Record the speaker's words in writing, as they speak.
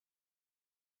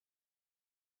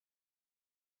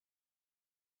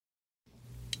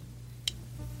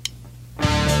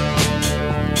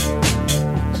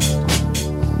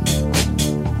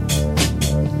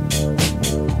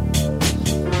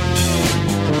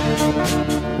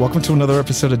Welcome to another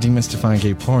episode of Demystifying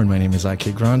Gay Porn. My name is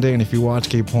IK Grande, and if you watch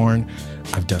gay porn,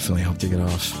 I've definitely helped you get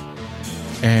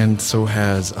off. And so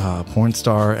has porn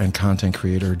star and content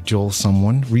creator Joel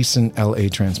Someone, recent LA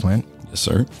transplant. Yes,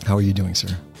 sir. How are you doing,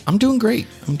 sir? I'm doing great.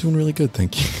 I'm doing really good,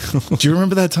 thank you. Do you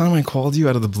remember that time I called you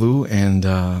out of the blue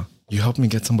and you helped me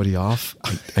get somebody off?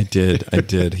 I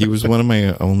did. He was one of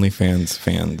my OnlyFans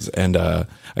fans, and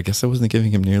I guess I wasn't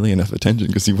giving him nearly enough attention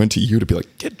because he went to you to be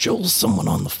like, get Joel Someone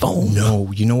on the phone.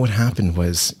 No, you know what happened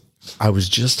was I was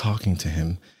just talking to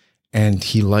him, and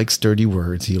he likes dirty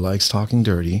words. He likes talking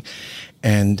dirty.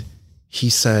 And he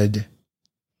said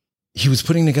he was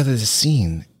putting together this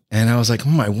scene. And I was like,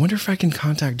 I wonder if I can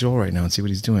contact Joel right now and see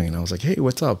what he's doing. And I was like, hey,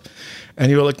 what's up?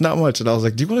 And you were like, not much. And I was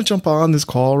like, do you want to jump on this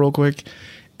call real quick?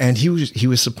 And he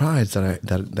was surprised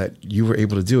that you were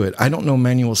able to do it. I don't know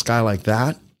Manuel Sky like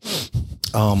that.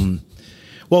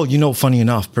 Well, you know, funny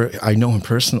enough, I know him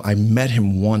personally. I met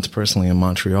him once personally in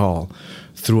Montreal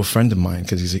through a friend of mine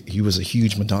because he was a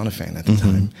huge Madonna fan at the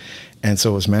time. And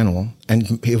so was Manuel.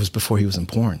 And it was before he was in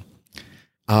porn.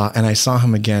 And I saw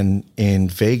him again in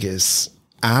Vegas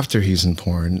after he's in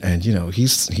porn. And, you know,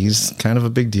 he's kind of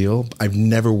a big deal. I've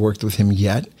never worked with him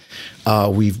yet.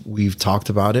 We've talked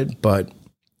about it, but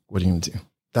what are you going to do?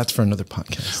 That's for another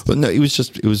podcast. Well, no, it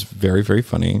was very, very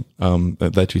funny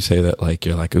that you say that, like,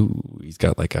 you're like, ooh, he's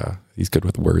good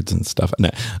with words and stuff.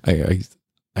 And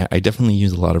I definitely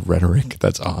use a lot of rhetoric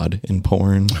that's odd in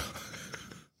porn.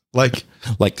 like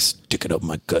stick it up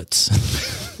my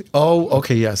guts. Oh,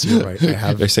 okay. Yes, you're right.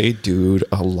 I say dude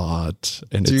a lot,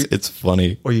 and it's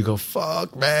funny. Or you go,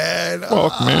 fuck, man.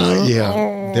 Fuck, man.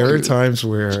 Yeah. There are times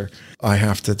where I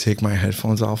have to take my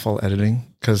headphones off while editing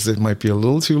because it might be a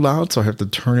little too loud. So I have to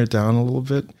turn it down a little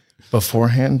bit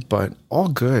beforehand, but all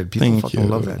good. People fucking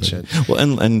love that shit. Well,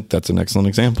 and that's an excellent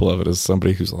example of it, is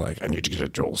somebody who's like, I need to get a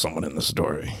Joel Someone in the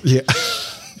story. Yeah.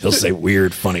 He'll say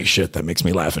weird, funny shit that makes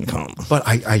me laugh and calm. But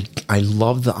I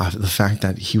love the fact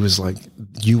that he was like,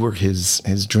 you were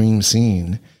his dream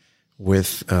scene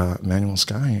with Manuel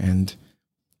Sky, and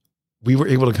we were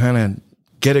able to kind of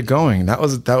get it going. That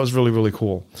was really, really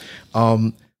cool.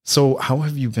 So how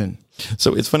have you been?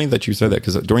 So it's funny that you said that,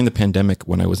 because during the pandemic,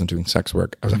 when I wasn't doing sex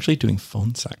work, I was actually doing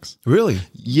phone sex. Really?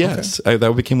 Yes. Okay.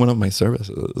 That became one of my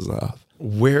services.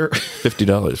 Where?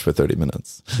 $50 for 30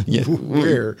 minutes. Yeah.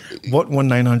 Where? What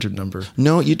 1-900 number?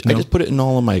 No, I just put it in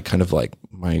all of my kind of like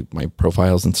my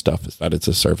profiles and stuff, is that it's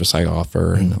a service I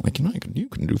offer. And like, you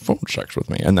can do phone sex with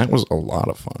me. And that was a lot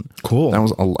of fun. Cool.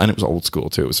 And it was old school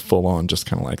too. It was full on, just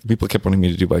kind of like, people kept wanting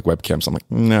me to do like webcams. I'm like,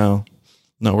 no,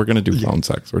 we're going to do phone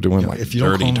sex. We're doing like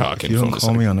dirty talking. If you don't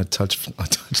call me on a touch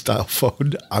dial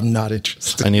phone, I'm not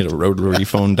interested. I need a rotary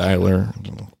phone dialer.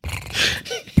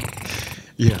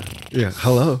 Yeah.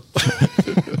 Hello.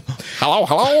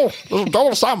 Hello. This is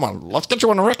Joel Someone. Let's get you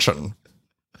an erection.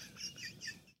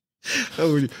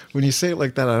 Oh, when you say it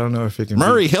like that, I don't know if it can.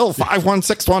 Murray Hill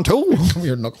 51612. Come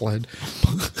here, knucklehead.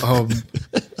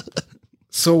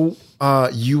 So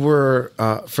you were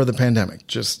for the pandemic.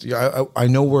 Just I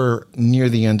know we're near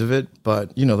the end of it,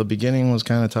 but you know the beginning was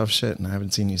kind of tough shit, and I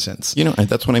haven't seen you since. You know,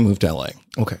 that's when I moved to LA.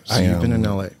 Okay, so you've been in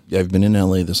LA. Yeah, I've been in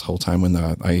LA this whole time. When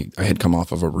I had come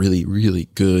off of a really, really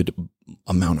good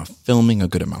amount of filming, a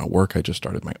good amount of work. I just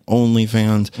started my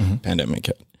OnlyFans. Pandemic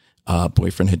hit.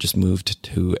 Boyfriend had just moved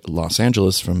to Los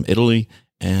Angeles from Italy,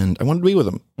 and I wanted to be with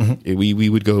him. We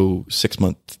would go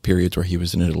 6-month periods where he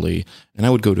was in Italy, and I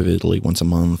would go to Italy once a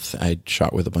month. I'd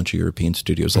shot with a bunch of European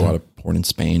studios, a lot of porn in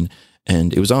Spain,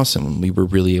 and it was awesome. We were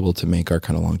really able to make our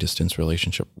kind of long distance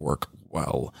relationship work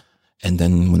well. And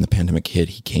then when the pandemic hit,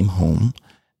 he came home,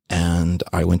 and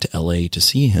I went to LA to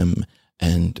see him,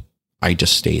 and I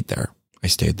just stayed there. I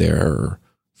stayed there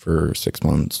for 6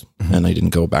 months, and I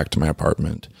didn't go back to my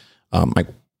apartment. I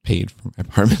paid for my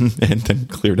apartment and then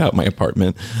cleared out my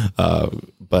apartment.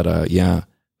 Yeah,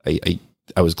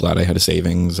 I was glad I had a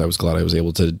savings. I was glad I was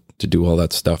able to do all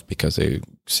that stuff because it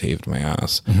saved my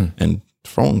ass. And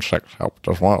phone sex helped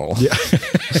as well. Yeah.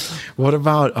 What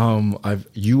about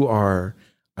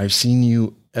I've seen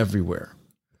you everywhere.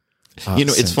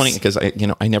 It's funny because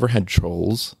I never had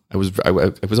trolls. I was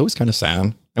always kind of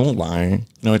sad. I won't lie.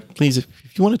 Please,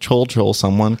 if you want to troll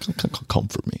someone, come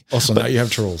for me. Also, now you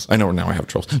have trolls. I know now I have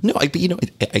trolls. No, I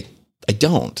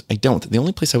don't. The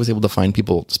only place I was able to find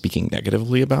people speaking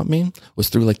negatively about me was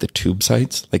through like the tube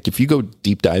sites. Like if you go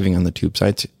deep diving on the tube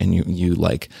sites and you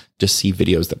like just see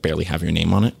videos that barely have your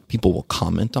name on it, people will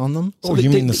comment on them. So you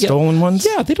mean the stolen ones?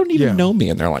 Yeah, they don't even know me,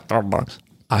 and they're like,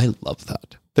 I love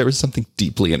that. There was something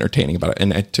deeply entertaining about it.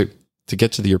 And to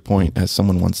get to your point, as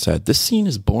someone once said, this scene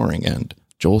is boring, and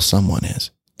Joel Someone is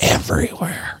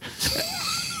everywhere.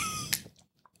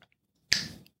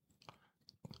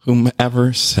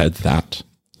 whomever said that,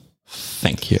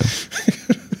 thank you.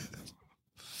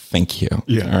 Thank you.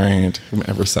 Yeah. All right.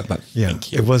 Whomever said that,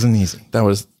 thank you. It wasn't easy. That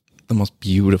was the most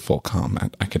beautiful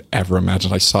comment I could ever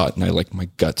imagine. I saw it and my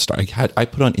gut started. I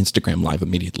put on Instagram Live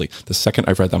immediately. The second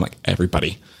I read that, I'm like,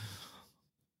 everybody.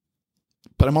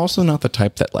 But I'm also not the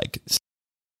type that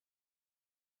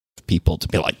people to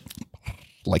be like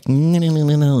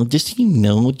no, just so you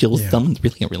know, Joel's someone's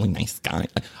really a really nice guy.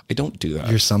 I don't do that.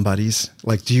 You're somebody's.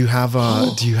 Like, do you have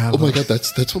oh my God,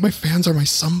 that's what my fans are, my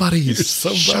somebodies.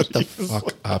 Shut the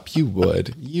fuck up. You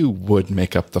would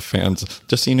make up the fans.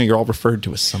 Just so you know, you're all referred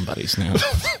to as somebodies now.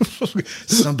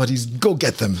 Somebody's, go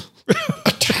get them.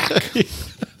 Attack.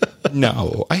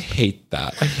 No, I hate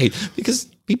that. Because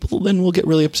people then will get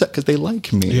really upset because they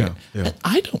like me. Yeah. And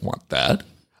I don't want that.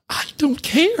 I don't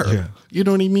care. Yeah. You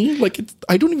know what I mean? Like,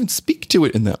 I don't even speak to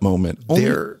it in that moment.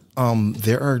 There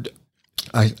are.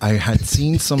 I had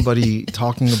seen somebody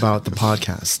talking about the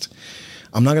podcast.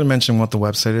 I'm not going to mention what the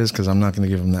website is because I'm not going to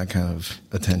give them that kind of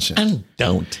attention. And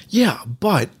don't. Yeah,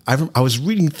 but I was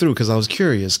reading through because I was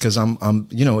curious because I'm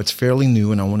it's fairly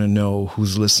new and I want to know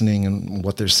who's listening and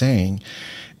what they're saying.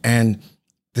 And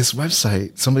this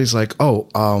website, somebody's like,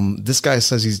 this guy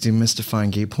says he's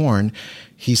demystifying gay porn.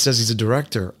 He says he's a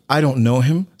director. I don't know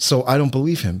him, so I don't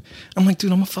believe him. I'm like,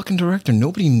 dude, I'm a fucking director.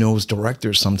 Nobody knows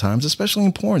directors sometimes, especially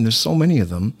in porn. There's so many of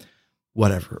them.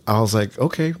 Whatever. I was like,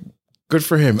 okay, good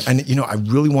for him. And, I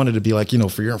really wanted to be like,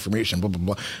 for your information, blah,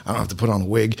 blah, blah. I don't have to put on a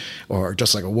wig or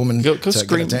just like a woman. Go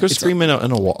scream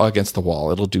against the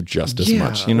wall. It'll do just as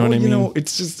much. You know what I mean?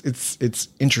 It's just, it's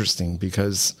interesting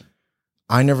because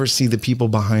I never see the people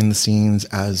behind the scenes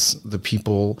as the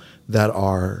people that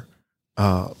are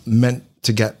meant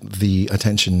to get the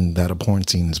attention that a porn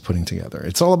scene is putting together.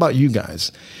 It's all about you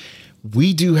guys.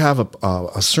 We do have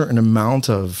a certain amount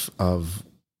of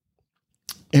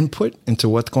input into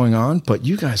what's going on, but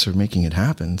you guys are making it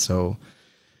happen. So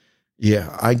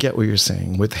yeah, I get what you're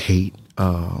saying with hate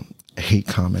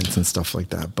comments and stuff like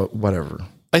that, but whatever.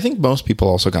 I think most people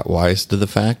also got wise to the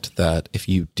fact that if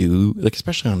you do, like,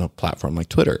 especially on a platform like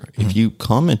Twitter, if you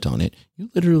comment on it, you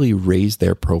literally raise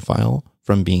their profile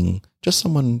from being just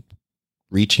someone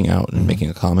reaching out and making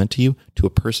a comment to you to a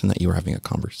person that you were having a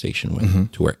conversation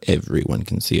with, to where everyone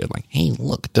can see it. Like, hey,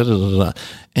 look, da da da da.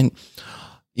 And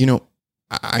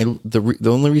the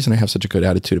only reason I have such a good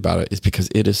attitude about it is because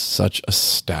it is such a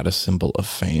status symbol of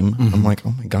fame. I'm like,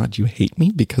 oh my God, you hate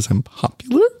me because I'm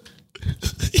popular?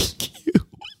 Thank you.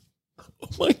 Oh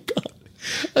my God.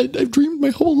 I've dreamed my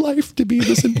whole life to be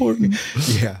this important.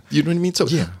 Yeah. You know what I mean? So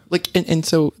yeah,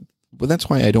 so that's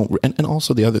why I don't, and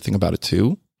also the other thing about it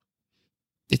too,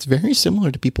 it's very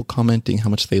similar to people commenting how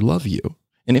much they love you.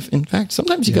 And if, in fact,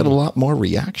 sometimes you get a lot more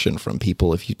reaction from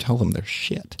people if you tell them they're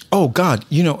shit. Oh God.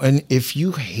 And if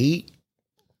you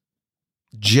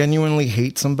genuinely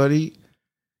hate somebody,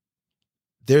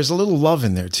 there's a little love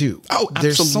in there too. Oh, absolutely.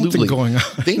 There's something going on.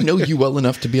 They know you well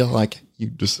enough to be like, you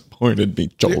disappointed me,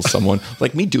 Joel. Someone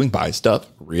like me doing bi stuff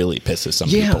really pisses some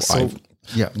people. So,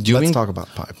 let's talk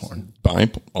about bi porn.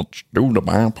 Let's do the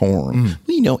bi porn.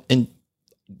 Well, and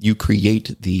you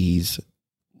create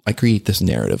I create this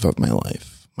narrative of my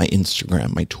life, my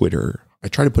Instagram, my Twitter. I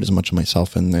try to put as much of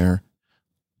myself in there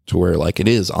to where it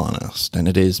is honest and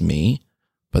it is me,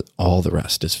 but all the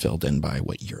rest is filled in by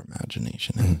what your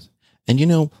imagination is.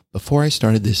 And before I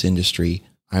started this industry,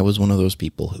 I was one of those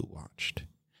people who watched,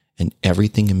 and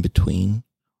everything in between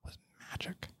was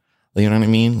magic. You know what I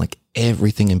mean? Like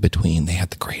everything in between, they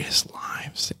had the greatest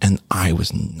lives, and I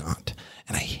was not,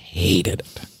 and I hated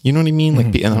it. You know what I mean?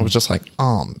 And I was just like,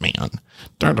 oh man,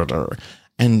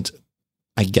 and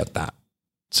I get that.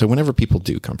 So whenever people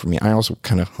do come for me, I also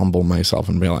kind of humble myself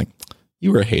and be like,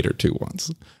 you were a hater too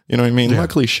once. You know what I mean? Yeah.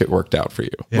 Luckily shit worked out for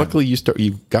you. Yeah. Luckily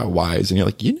you got wise and you're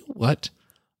like, you know what?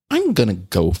 I'm going to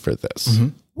go for this.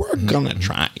 We're going to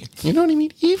try. You know what I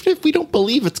mean? Even if we don't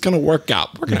believe it's going to work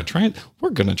out, we're going to try it.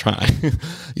 We're going to try.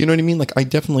 You know what I mean? Like I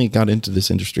definitely got into this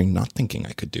industry not thinking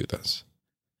I could do this.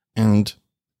 And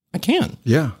I can.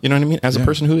 Yeah. You know what I mean? As a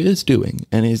person who is doing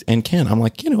and can, I'm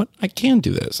like, you know what? I can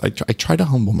do this. I try to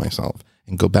humble myself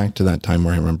and go back to that time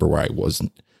where I remember where I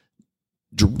wasn't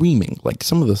dreaming. Like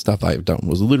some of the stuff I've done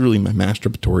was literally my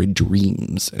masturbatory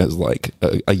dreams as like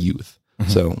a youth.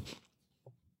 So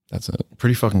that's it.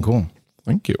 Pretty fucking cool.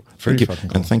 Thank you. Thank you.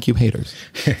 Cool. And thank you, haters.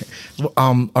 Well,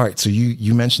 all right. So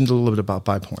you mentioned a little bit about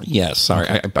bi porn. Yes. Sorry.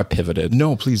 Okay. I pivoted.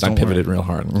 No, please don't. I pivoted real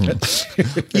hard. Pivot.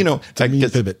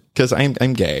 Because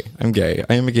I'm gay.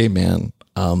 I am a gay man.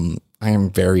 I am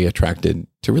very attracted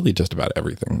to really just about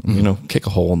everything. Kick a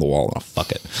hole in the wall and I'll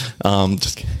fuck it.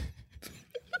 Just kidding.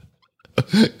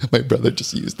 My brother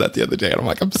just used that the other day, and I'm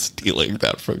like, I'm stealing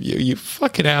that from you, you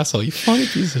fucking asshole, you funny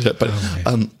piece of shit. But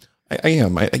I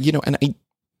am, and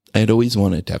I had always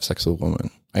wanted to have sex with a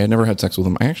woman. I had never had sex with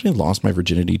them. I actually lost my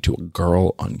virginity to a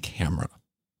girl on camera.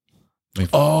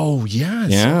 Oh,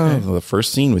 yes. Yeah, Okay. the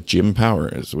first scene with Jim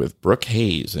Powers, with Brooke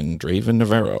Hayes and Draven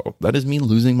Navarro. That is me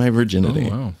losing my virginity.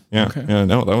 Oh, wow. Yeah, Okay. yeah.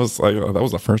 No, that was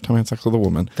the first time I had sex with a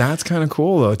woman. That's kind of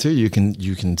cool, though, too. You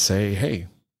can say, hey,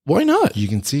 Why not? you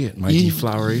can see it. My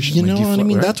defloweration. You know my what I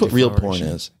mean? right? That's what real porn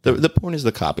Defloweration. is. The porn is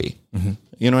the copy.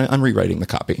 You know, I'm rewriting the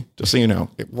copy, just so you know.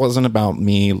 It wasn't about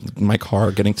me, my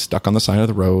car getting stuck on the side of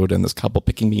the road and this couple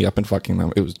picking me up and fucking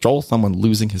them. It was Joel someone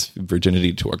losing his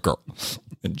virginity to a girl.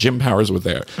 And Jim Powers was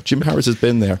there. Jim Powers has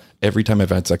been there every time I've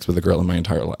had sex with a girl in my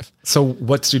entire life. So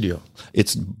what studio?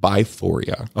 It's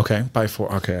Biphoria. Okay, by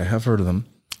four. Okay, I have heard of them.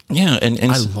 Yeah, and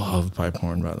I love bi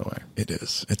porn, by the way. it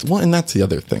is. It's one, and that's the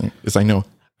other thing is I know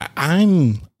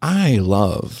I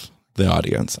love the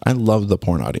audience. I love the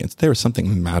porn audience. There is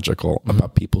something magical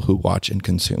about people who watch and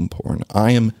consume porn.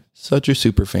 I am such a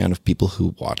super fan of people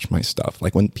who watch my stuff.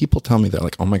 Like when people tell me they're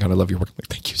like, "Oh my God, I love your work." I'm like,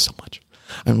 "Thank you so much."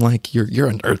 I'm like, you're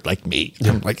a nerd like me.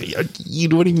 I'm like, you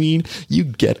know what I mean? You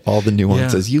get all the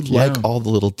nuances. You like all the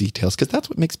little details because that's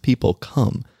what makes people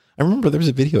come. I remember there was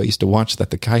a video I used to watch that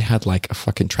the guy had like a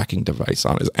fucking tracking device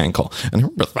on his ankle. And I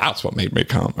remember that's what made me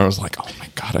come. I was like, oh my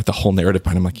God, the whole narrative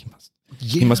behind him, like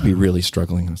he must be really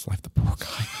struggling in his life. The poor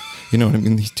guy. You know what I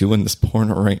mean? He's doing this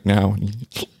porno right now. And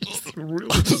he's really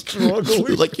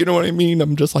struggling. Like, you know what I mean?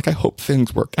 I'm just like, I hope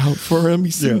things work out for him.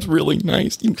 He seems really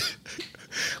nice.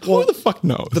 Who the fuck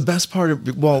knows? The best part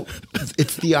of, well,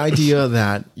 it's the idea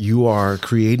that you are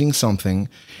creating something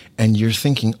and you're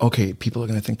thinking, okay, people are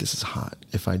going to think this is hot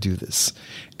if I do this.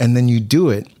 And then you do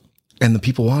it and the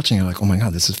people watching are like, oh my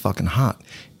God, this is fucking hot.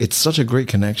 It's such a great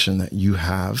connection that you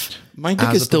have. My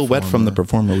dick is still wet from the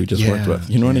performer we just worked with.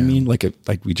 You know what I mean? Like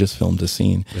we just filmed a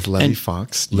scene. With Levy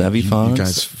Fox. Levy Fox. You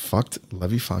guys fucked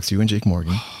Levy Fox, you and Jake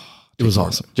Morgan. It was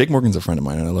awesome. Jake Morgan's a friend of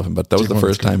mine and I love him, but that was the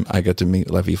first time I got to meet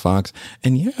Levy Fox.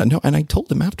 And and I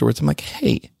told him afterwards, I'm like,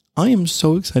 hey, I am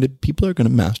so excited. People are going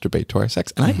to masturbate to our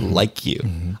sex. And I like you.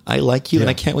 I like you. And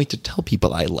I can't wait to tell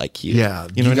people I like you. Yeah.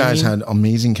 You guys had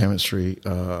amazing chemistry.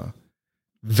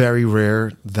 Very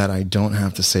rare that I don't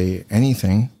have to say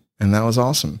anything. And that was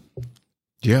awesome.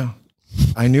 Yeah.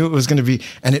 I knew it was going to be,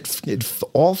 and it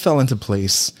all fell into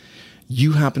place.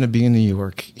 You happened to be in New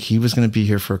York. He was going to be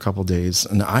here for a couple of days.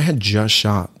 And I had just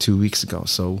shot 2 weeks ago.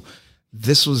 So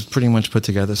this was pretty much put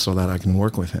together so that I can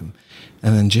work with him.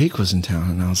 And then Jake was in town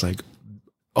and I was like,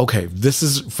 okay, this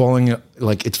is falling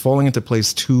into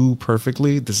place too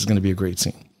perfectly. This is going to be a great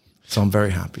scene. So I'm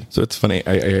very happy. So it's funny.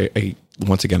 I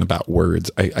once again about words,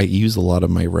 I use a lot of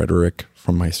my rhetoric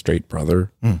from my straight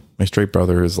brother. My straight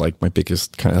brother is like my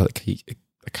biggest kind of like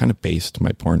I kind of based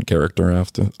my porn character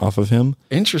off of him.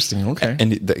 Interesting. Okay.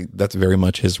 And that's very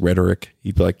much his rhetoric.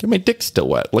 He'd be like, yeah, my dick's still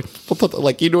wet.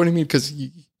 Like, you know what I mean? Because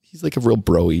he's like a real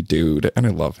bro-y dude. And I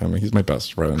love him. He's my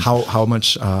best friend. How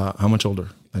much older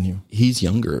than you? He's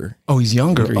younger. Oh, he's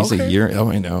younger. He's a year. Oh,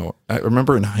 I know. I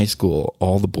remember in high school,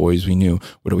 all the boys we knew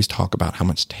would always talk about how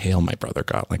much tail my brother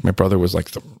got. Like my brother was like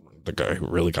the guy who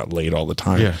really got laid all the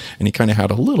time. Yeah. And he kind of had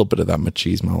a little bit of that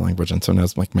machismo language. And so now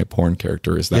it's like my porn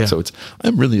character is that. Yeah. So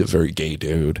I'm really a very gay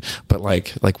dude. But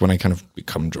like when I kind of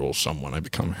become Joel someone, I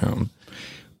become him.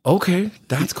 Okay.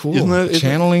 That's cool.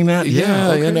 Channeling that? Yeah.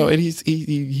 Okay. You know, and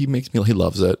he makes me, he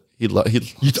loves it.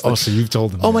 So you've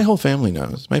told him. Oh, my whole family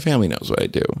knows. My family knows what I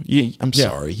do. I'm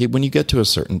sorry. When you get to a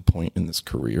certain point in this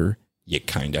career, you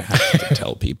kind of have to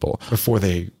tell people before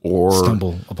they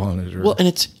stumble upon it. Well, and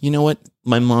it's, you know what?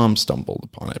 My mom stumbled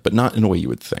upon it, but not in a way you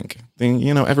would think.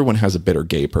 You know, everyone has a bitter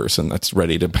gay person that's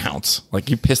ready to pounce. Like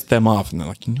you pissed them off and they're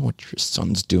like, you know what your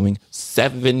son's doing?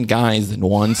 7 guys in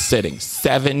one sitting.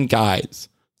 7 guys.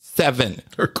 7.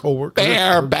 Her coworker.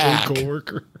 Bareback.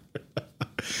 Coworker.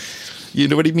 You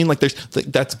know what I mean? Like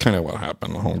that's kind of what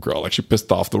happened to homegirl. Like she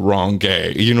pissed off the wrong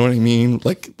gay. You know what I mean?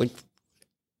 Like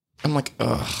I'm like,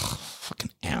 ugh,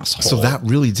 fucking asshole. So that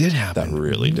really did happen. That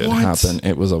really did happen.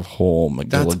 It was a whole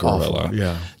Magilla gorilla. Awful.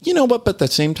 Yeah. You know what? But at the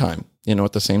same time,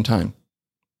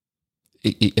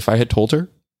 if I had told her,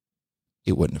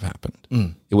 it wouldn't have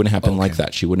happened. It wouldn't happen like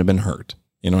that. She wouldn't have been hurt.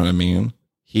 You know what I mean?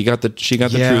 She got the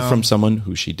truth from someone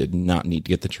who she did not need to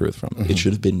get the truth from. It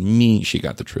should have been me she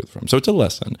got the truth from. So it's a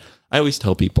lesson. I always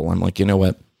tell people, I'm like, you know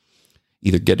what?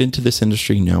 Either get into this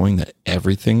industry knowing that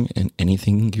everything and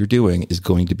anything you're doing is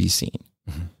going to be seen.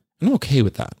 And I'm okay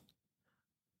with that.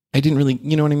 I didn't really,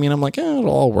 you know what I mean? I'm like, it'll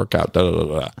all work out. Da, da,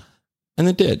 da, da. And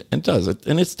it did. And it does.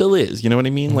 And it still is. You know what I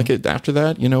mean? Like after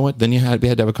that, you know what? Then we had to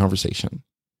have a conversation.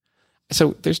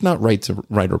 So there's not right or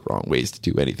wrong ways to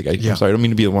do anything. I'm Yeah. sorry, I don't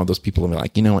mean to be one of those people who are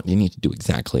like, you know what, you need to do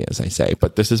exactly as I say,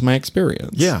 but this is my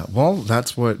experience. Yeah. Well,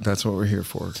 that's what we're here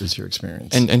for, is your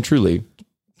experience. And truly,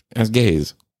 as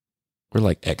gays, we're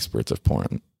like experts of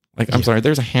porn. Like, I'm sorry,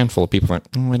 there's a handful of people like,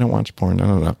 I don't watch porn.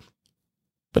 No.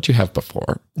 But you have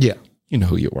before. yeah. You know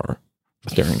who you are.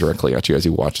 Staring directly at you as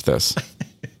you watch this.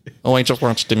 Oh, I just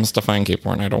watched Dim Stefanke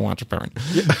porn. I don't watch porn.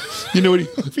 Yeah. You know what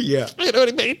Yeah. you know what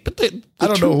I mean? But I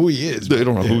don't know who he is. I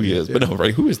don't know who he is, but no,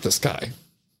 right? Who is this guy?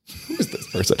 Who is this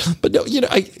person? But no,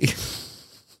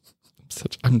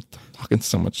 I'm talking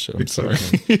so much shit. I'm sorry.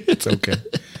 Okay. It's okay.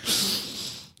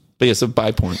 But yeah, so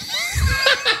bi porn.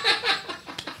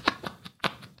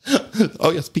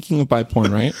 Oh yeah, speaking of bi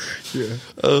porn, right? Yeah.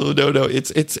 Oh no,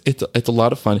 it's a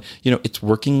lot of fun. It's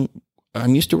working.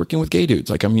 I'm used to working with gay dudes.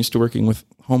 Like I'm used to working with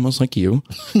homos like you,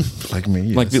 Like me.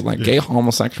 Yes. like gay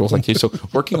homosexuals like you. So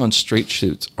working on straight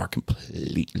shoots are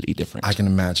completely different. I can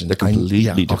imagine. They're completely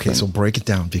different. Okay, so break it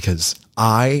down, because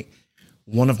I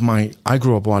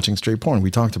grew up watching straight porn.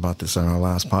 We talked about this on our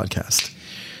last podcast.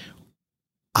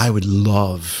 I would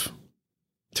love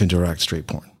to direct straight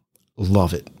porn.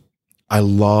 Love it. I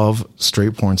love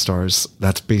straight porn stars.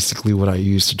 That's basically what I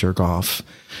use to jerk off.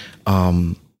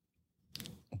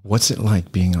 What's it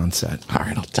like being on set? All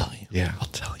right, I'll tell you. Yeah. I'll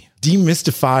tell you.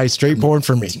 Demystify straight porn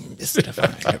for me.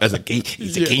 Demystify. As a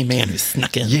gay man who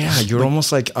snuck in. Yeah, you're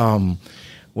almost like,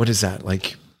 what is that?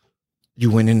 Like you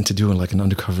went in to do like an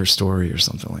undercover story or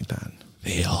something like that.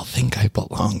 They all think I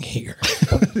belong here.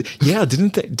 Yeah,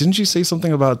 didn't you say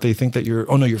something about they think that you're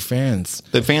your fans?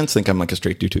 The fans think I'm like a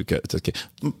straight dude who gets okay.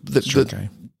 Straight guy.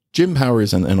 Jim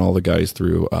Powers and all the guys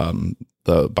through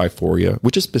the Biphoria,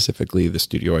 which is specifically the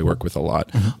studio I work with a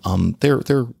lot.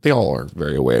 Mm-hmm. They all are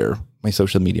very aware. My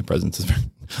social media presence is very.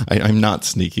 I'm not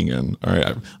sneaking in. All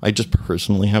right, I just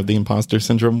personally have the imposter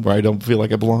syndrome where I don't feel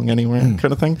like I belong anywhere,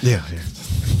 kind of thing. Yeah.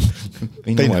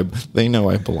 They know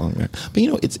I belong there.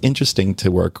 But it's interesting to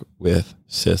work with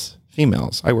cis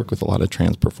females. I work with a lot of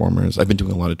trans performers. I've been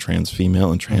doing a lot of trans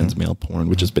female and trans male porn,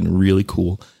 which has been really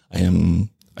cool. I am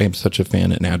such a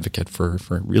fan and advocate for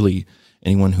really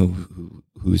anyone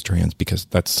who's trans, because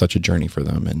that's such a journey for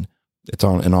them, and it's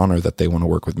an honor that they want to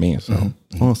work with me. So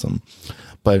awesome.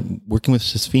 But working with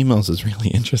cis females is really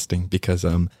interesting because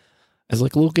as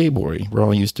like a little gay boy, we're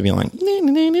all used to being like,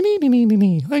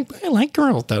 I like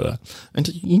girls, da-da.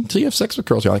 Until you have sex with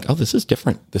girls, you're like, oh, this is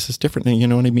different. This is different. You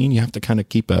know what I mean? You have to kind of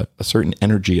keep a certain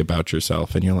energy about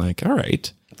yourself, and you're like, all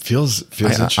right. Feels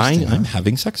interesting. I'm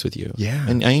having sex with you. Yeah.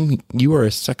 And you are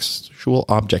a sexual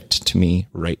object to me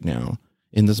right now.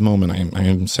 In this moment, I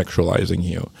am sexualizing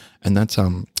you. And that's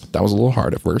that was a little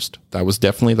hard at first. That was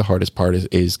definitely the hardest part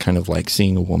is kind of like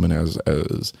seeing a woman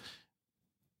as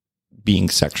being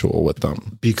sexual with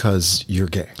them. Because you're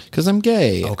gay. Because I'm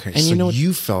gay. Okay. And so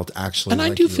you felt actually. And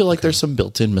I do feel like there's some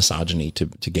built-in misogyny to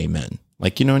gay men.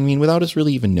 Like, you know what I mean? Without us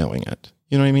really even knowing it.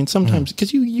 You know what I mean? Sometimes,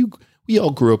 because we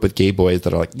all grew up with gay boys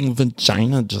that are like,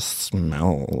 vagina just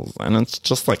smells. And it's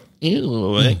just like, ew.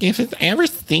 Like, if I ever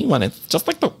see one, it's just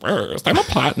like the worst. I'm a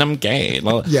platinum gay.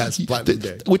 Well, yes, platinum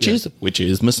gay. Which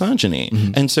is misogyny.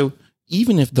 Mm-hmm. And so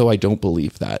even though I don't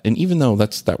believe that, and even though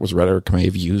that was rhetoric I may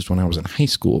have used when I was in high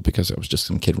school because I was just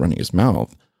some kid running his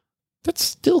mouth, that's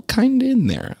still kind of in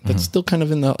there. That's still kind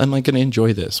of in the, am I going to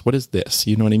enjoy this? What is this?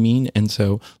 You know what I mean? And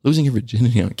so losing your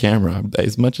virginity on camera,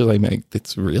 as much as I make,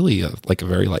 it's really a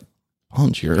very like,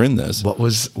 punch, you're in this. What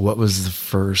was the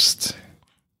first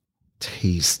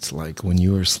taste like when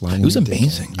you were sliding? It was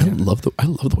amazing. I love the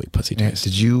way pussy tastes.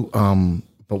 Did you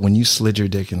but when you slid your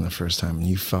dick in the first time and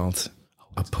you felt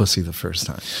a pussy the first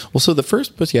time? Well, so the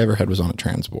first pussy I ever had was on a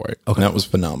trans boy. Okay. And that was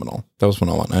phenomenal. That was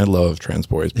phenomenal. And I love trans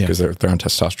boys because they're on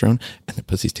testosterone and the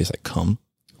pussies taste like cum.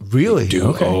 Really?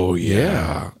 Okay. Oh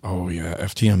yeah. Oh yeah.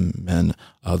 FTM men,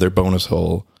 their bonus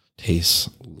hole tastes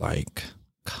like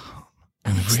cum.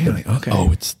 And it's really? Okay.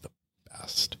 Oh, it's the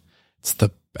best. It's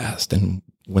the best. And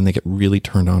when they get really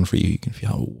turned on for you, you can feel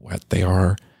how wet they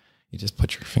are. You just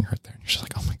put your finger out there and you're just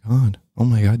like, oh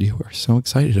my God, you are so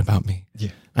excited about me. Yeah.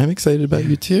 I'm excited about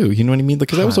you too. You know what I mean?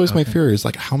 Because that was always my fear is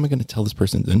like, how am I going to tell this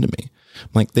person's into me? I'm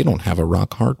like, they don't have a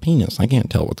rock hard penis. I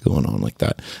can't tell what's going on like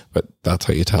that. But that's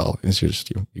how you tell. It's just,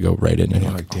 you go right in and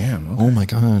you're like, damn. Okay. Oh my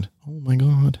God. Oh my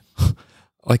God.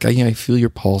 Like I feel your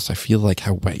pulse. I feel like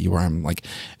how wet you are. I'm like,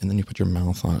 and then you put your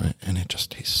mouth on it and it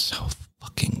just tastes so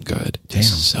fucking good. Damn.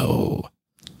 So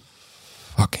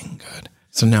fucking good.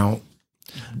 So now,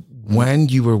 when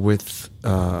you were with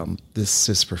this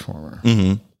cis performer,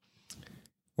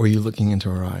 Or are you looking into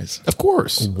her eyes Of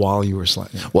course. while you were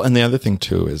sliding? Well, and the other thing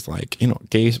too is like, you know,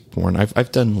 gay porn.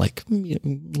 I've done like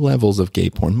levels of gay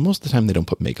porn. Most of the time they don't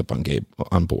put makeup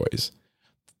on boys.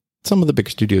 Some of the big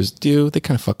studios do. They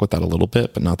kind of fuck with that a little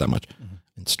bit, but not that much.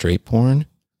 And straight porn,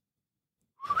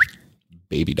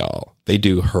 baby doll. They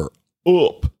do her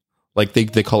up. Like they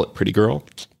call it pretty girl.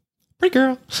 Pretty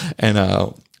girl.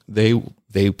 And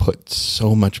they put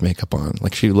so much makeup on.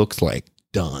 Like she looks like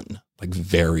done. Like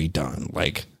very done.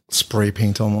 Like Spray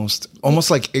paint almost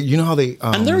like, you know how they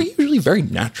and they're usually very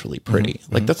naturally pretty.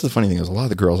 Like that's the funny thing is a lot of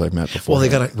the girls I've met before. well, they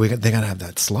gotta have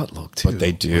that slut look too. But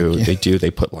they do.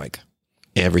 They put like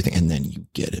everything, and then you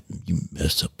get it. You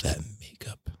mess up that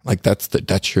makeup. Like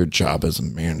that's your job as a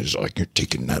man. Is like you're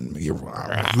taking that. You're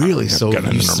Really? So getting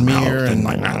you in her smear mouth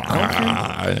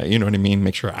and- you know what I mean.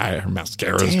 Make sure her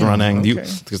mascara is running. okay.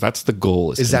 Because that's the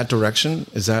goal. Is that direction?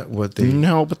 Is that what they?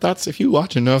 No, but that's if you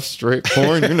watch enough straight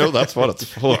porn, you know that's what it's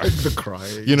for. The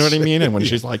crying. You know what I mean? And when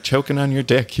she's like choking on your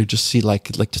dick, you just see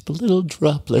like just a little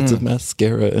droplets of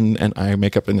mascara and eye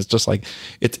makeup, and it's just like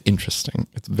it's interesting.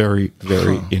 It's very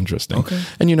very interesting. Okay.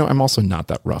 And you know, I'm also not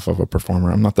that rough of a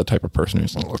performer. I'm not the type of person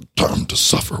who's like, time to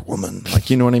suffer, woman. Like,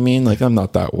 you know what I mean? Like, I'm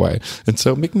not that way. And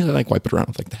so make me like wipe it around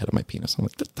with like the head of my penis. I'm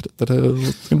like,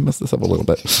 let's gonna mess this up a little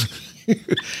bit.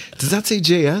 Does that say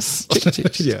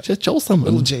JS? Yeah. Joel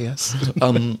someone. Little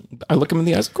JS. I look him in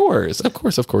the eyes. Of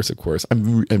course.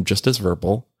 I'm just as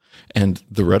verbal, and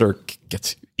the rhetoric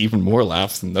gets even more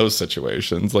laughs in those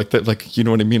situations. Like that, like you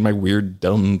know what I mean. My weird,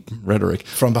 dumb rhetoric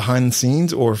From behind the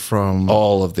scenes or from?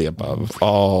 all of the above.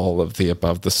 All of the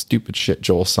above. The stupid shit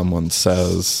Joel someone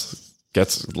says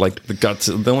gets like the guts.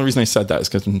 The only reason I said that is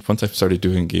because once I started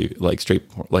doing like straight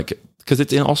porn, like because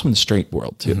it's also in the straight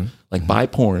world too. Like bi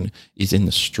porn is in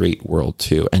the straight world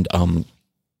too, and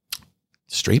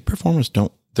straight performers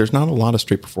don't. There's not a lot of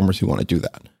straight performers who want to do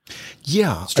that.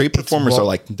 Yeah. Straight performers are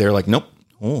like they're like, nope.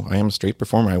 Oh, I am a straight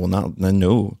performer. I will not.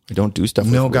 No, I don't do stuff.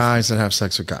 no with guys that have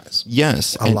sex with guys.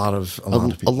 Yes, A lot of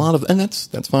people. and that's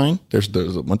fine. There's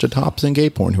a bunch of tops in gay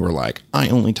porn who are like, I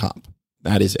only top.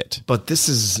 That is it. But this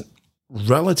is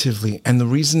relatively, and the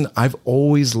reason I've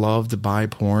always loved the bi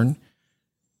porn,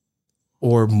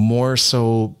 or more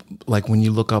so like when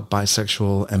you look up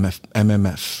bisexual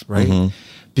MMF, right?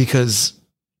 Because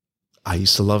I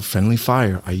used to love Friendly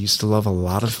Fire. I used to love a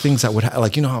lot of things that would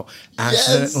like, you know how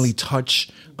accidentally touch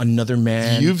another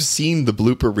man. You've seen the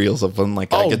blooper reels of when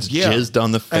like guy gets jizzed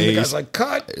on the face. And the guy's like,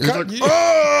 cut.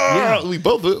 Yeah,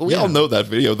 we all know that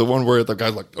video. The one where the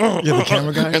guy's like, Yeah, the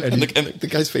camera guy. and the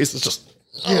guy's face is just,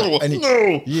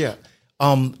 no. Yeah.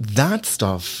 That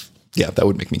stuff. Yeah, that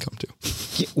would make me come too.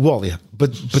 Yeah,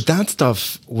 but that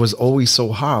stuff was always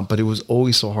so hot, but it was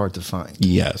always so hard to find.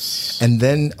 Yes. And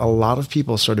then a lot of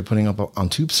people started putting up on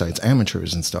tube sites,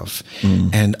 amateurs and stuff.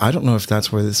 And I don't know if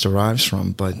that's where this derives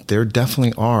from, but there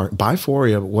definitely are.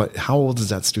 Biphoria, how old is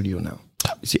that studio now?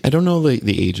 See, I don't know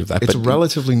the age of that. It's but a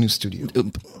relatively new studio.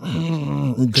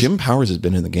 Jim Powers has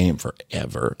been in the game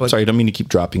forever. Sorry, I don't mean to keep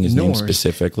dropping his name worries.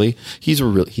 specifically. He's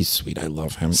sweet. I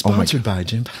love him. Sponsored by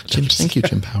Jim Powers. Thank you,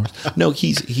 Jim Powers. No,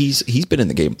 he's been in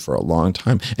the game for a long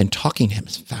time, and talking to him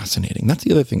is fascinating. That's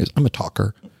the other thing is I'm a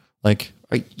talker. Like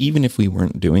even if we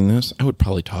weren't doing this, I would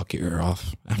probably talk your ear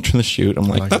off after the shoot. I'm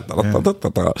like,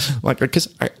 like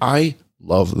because I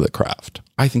love the craft.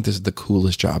 I think this is the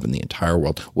coolest job in the entire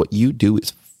world. What you do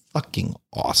is fucking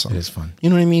awesome. It is fun. You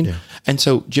know what I mean? Yeah. And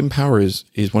so Jim Powers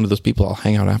is one of those people I'll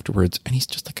hang out afterwards, and he's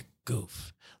just like a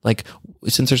goof. Like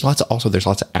since there's lots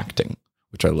of acting,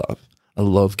 which I love. I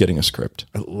love getting a script.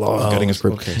 I love getting a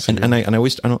script. Okay, so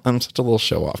I'm such a little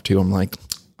show off too. I'm like,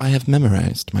 I have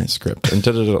memorized my script. And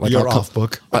like You're off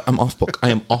book. I'm off book. I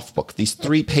am off book. These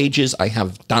 3 pages I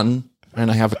have done. And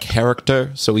I have a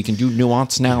character, so we can do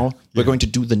nuance now. We're going to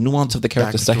do the nuance of the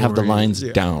character, so I have the lines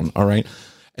down, all right?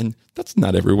 And that's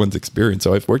not everyone's experience.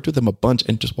 So I've worked with him a bunch,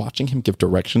 and just watching him give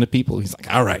direction to people, he's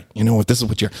like, all right, you know what, this is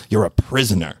what you're a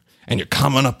prisoner, and you're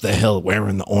coming up the hill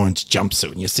wearing the orange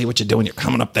jumpsuit, and you see what you're doing, you're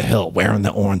coming up the hill wearing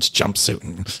the orange jumpsuit,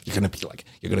 and you're going to be like,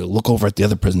 you're going to look over at the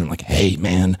other prisoner like, hey,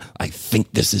 man, I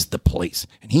think this is the place.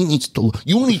 And you need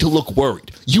to look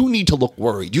worried. You need to look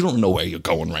worried. You don't know where you're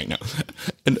going right now.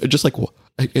 And just like,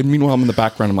 and meanwhile, I'm in the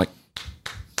background, I'm like,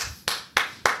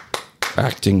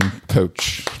 acting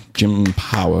coach Jim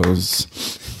Powers.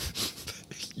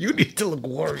 You need to look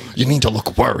worried. You need to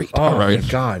look worried. Oh all right. my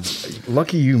God.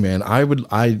 Lucky you, man. I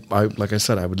like I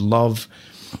said, I would love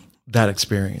that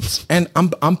experience. And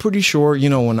I'm pretty sure, you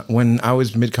know, when I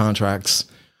was mid contracts,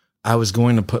 I was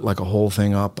going to put like a whole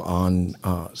thing up on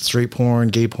straight porn,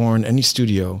 gay porn, any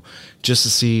studio, just to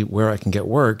see where I can get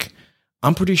work.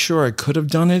 I'm pretty sure I could have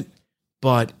done it,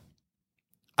 but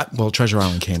Well, Treasure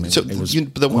Island came in. So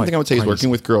the one thing I would say is working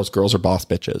with girls are boss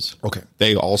bitches. Okay.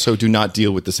 They also do not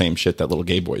deal with the same shit that little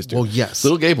gay boys do. Well, yes.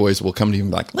 Little gay boys will come to you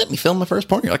and be like, let me film my first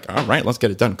porn. You're like, all right, let's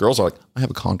get it done. Girls are like, I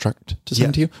have a contract to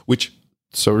send to you, which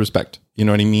so respect. You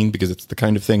know what I mean? Because it's the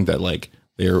kind of thing that like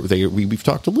we've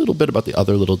talked a little bit about the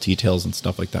other little details and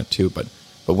stuff like that too. But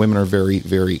women are very,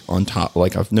 very on top.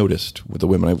 Like I've noticed with the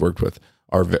women I've worked with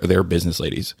they're business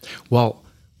ladies. Well,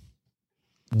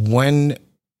 when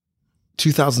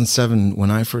 2007,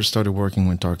 when I first started working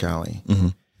with Dark Alley,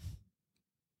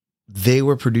 they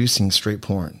were producing straight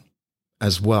porn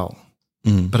as well.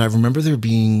 But I remember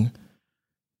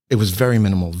it was very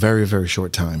minimal, very, very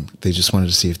short time. They just wanted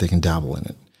to see if they can dabble in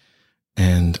it.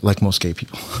 And like most gay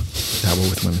people, dabble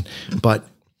with women. But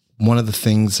one of the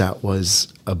things that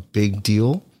was a big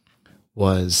deal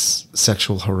was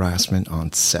sexual harassment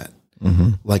on set.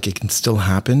 Like it can still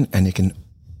happen, and it can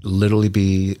literally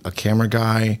be a camera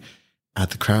guy at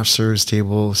the craft service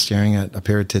table staring at a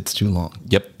pair of tits too long.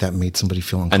 Yep. That made somebody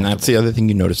feel uncomfortable. And that's the other thing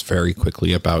you notice very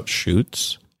quickly about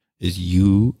shoots is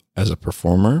you as a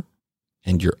performer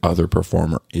and your other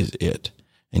performer is it.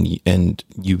 And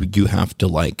you have to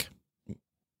like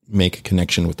make a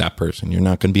connection with that person. You're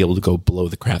not going to be able to go below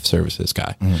the craft services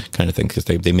guy kind of thing. Cause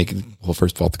they make it, well,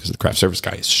 first of all, because the craft service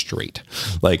guy is straight.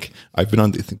 Like I've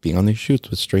been being on these shoots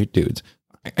with straight dudes.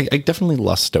 I definitely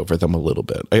lust over them a little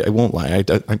bit. I won't lie.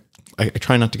 I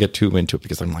try not to get too into it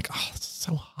because I'm like, oh, this is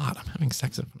so hot. I'm having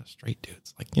sex in front of straight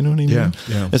dudes. Like, you know what I mean?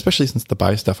 Yeah. Especially since the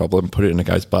bi stuff, I'll let them put it in a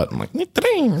guy's butt. I'm like, you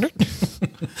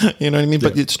know what I mean?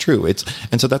 But it's true.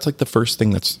 And so that's like the first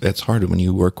thing that's hard when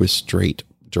you work with straight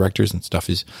directors and stuff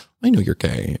is, I know you're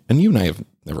gay and you and I have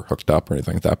never hooked up or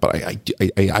anything like that, but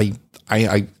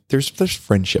I there's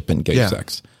friendship in gay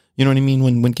sex. You know what I mean?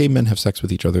 When gay men have sex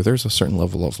with each other, there's a certain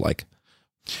level of like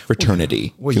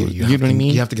fraternity. Well, you know what I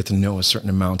mean? You have to get to know a certain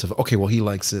amount of, okay, well, he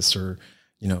likes this, or,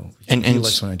 you know, he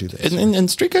likes when I do this. And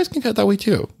straight guys can get that way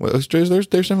too. Well, there's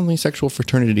definitely sexual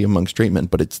fraternity among straight men,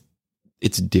 but it's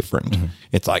different.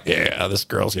 It's like, yeah, this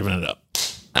girl's giving it up.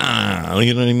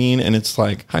 You know what I mean? And it's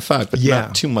like high five, but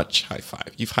not too much high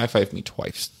five. You've high fived me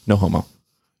twice. No homo.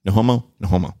 No homo. No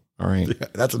homo. All right. Yeah,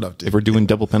 that's enough. Dude. If we're doing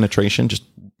double penetration, just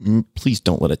please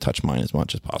don't let it touch mine as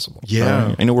much as possible. Yeah.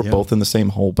 Right? I know we're both in the same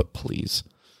hole, but please.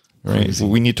 Right. Crazy.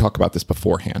 We need to talk about this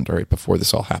beforehand, all right, before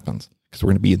this all happens, because we're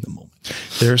going to be in the moment.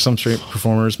 There are some straight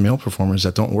performers, male performers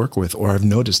that don't work with, or I've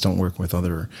noticed don't work with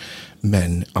other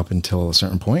men up until a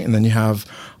certain point. And then you have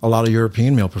a lot of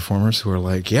European male performers who are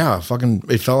like, yeah, fucking,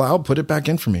 it fell out, put it back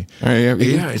in for me.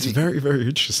 It's very, very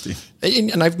interesting.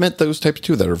 And I've met those types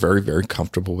too that are very, very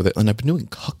comfortable with it. And I've been doing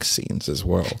cuck scenes as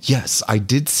well. Yes, I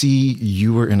did see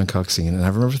you were in a cuck scene. And I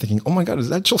remember thinking, oh my God, is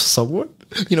that Joel Subwood?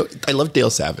 You know, I love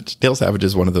Dale Savage. Dale Savage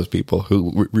is one of those people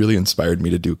who really inspired me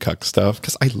to do cuck stuff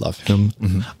because I love him.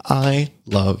 I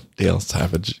love Dale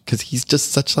Savage because he's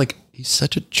just he's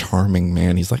such a charming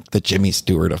man. He's like the Jimmy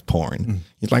Stewart of porn.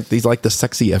 He's like the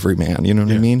sexy everyman. You know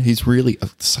what I mean? He's really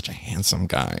such a handsome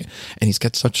guy, and he's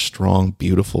got such strong,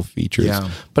 beautiful features.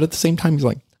 Yeah. But at the same time, he's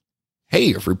like,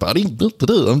 hey, everybody,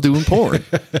 I'm doing porn.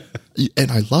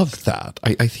 And I love that.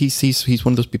 He's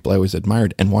one of those people I always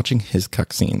admired, and watching his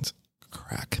cuck scenes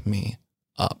crack me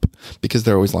up because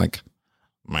they're always like,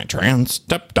 my trans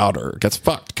stepdaughter gets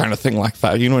fucked, kind of thing like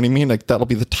that. You know what I mean? Like that'll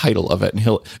be the title of it.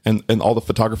 And and all the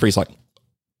photography is like,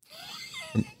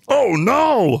 oh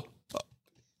no,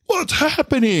 what's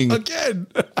happening Again?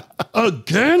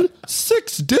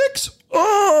 6 dicks?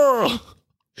 Oh!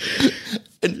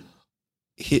 And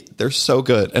they're so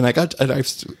good. And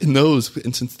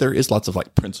and since there is lots of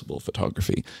like principal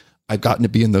photography, I've gotten to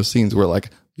be in those scenes where like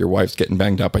your wife's getting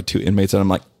banged out by 2 inmates, and I'm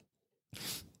like,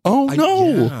 oh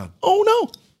no. Oh no.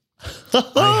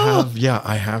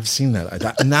 I have seen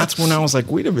that. And that's when I was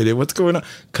like, wait a minute, what's going on?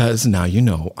 Because now, you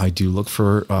know, I do look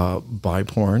for bi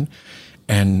porn,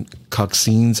 and cuck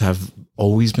scenes have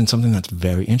always been something that's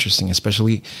very interesting,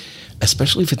 especially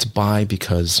if it's bi,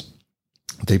 because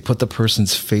they put the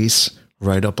person's face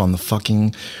right up on the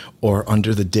fucking or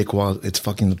under the dick while it's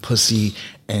fucking the pussy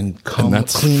and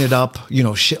clean it up, you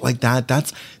know, shit like that.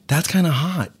 That's kind of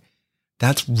hot.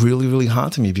 That's really, really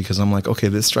hot to me because I'm like, okay,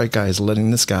 this straight guy is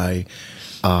letting this guy,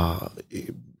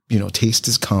 taste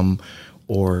his cum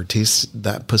or taste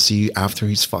that pussy after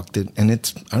he's fucked it. And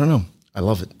I don't know. I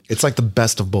love it. It's like the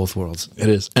best of both worlds. It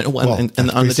is. And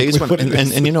on the days when,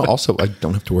 and you know, also I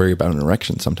don't have to worry about an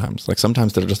erection sometimes. Like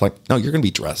sometimes they're just like, no, you're going to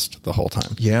be dressed the whole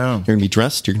time. Yeah. You're going to be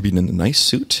dressed. You're going to be in a nice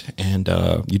suit, and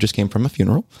you just came from a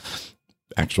funeral.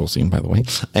 actual scene, by the way.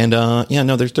 And yeah,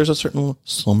 no, there's a certain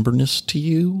slumberness to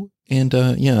you. And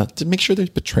yeah, to make sure there's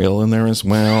betrayal in there as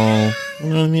well. You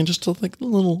know what I mean? Just to, like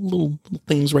little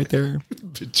things right there.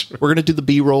 We're gonna do the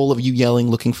B-roll of you yelling,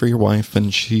 looking for your wife,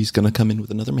 and she's gonna come in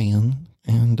with another man.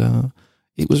 And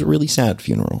it was a really sad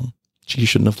funeral. She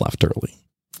shouldn't have left early.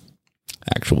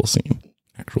 Actual scene,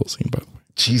 by the way.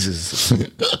 Jesus,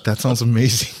 that sounds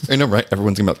amazing. I know, right?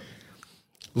 Everyone's gonna.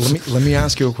 Let me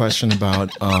ask you a question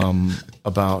about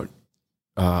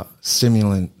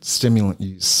stimulant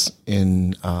use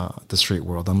in the straight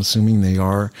world. I'm assuming they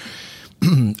are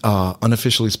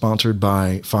unofficially sponsored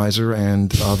by Pfizer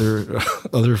and other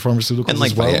pharmaceuticals And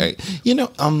like as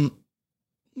well.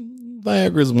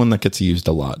 Viagra is one that gets used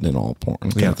a lot in all porn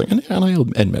kind of thing. And I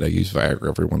admit I use Viagra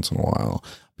every once in a while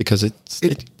because it's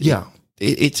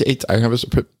I have a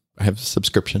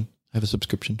subscription. I have a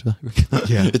subscription to Viagra.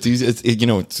 Yeah, it's easy.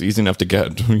 It's easy enough to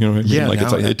get. You know what I mean? Yeah,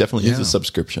 it definitely is a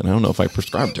subscription. I don't know if I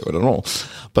prescribe to it at all,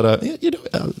 but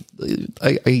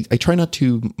I try not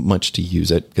too much to use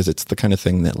it because it's the kind of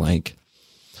thing that, like,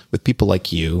 with people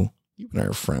like you and I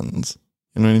are friends.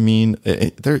 You know what I mean?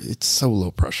 It's so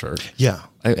low pressure. Yeah,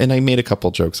 and I made a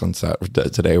couple jokes on set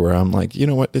today where I'm like, you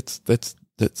know what?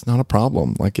 That's not a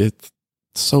problem. Like, it's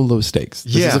so low stakes.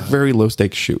 This is a very low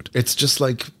stakes shoot. It's just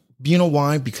like. You know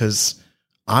why? Because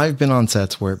I've been on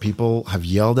sets where people have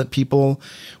yelled at people,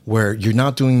 where you're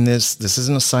not doing this. This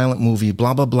isn't a silent movie,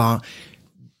 blah, blah, blah.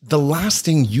 The last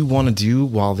thing you want to do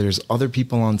while there's other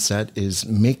people on set is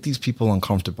make these people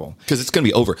uncomfortable. Because it's going to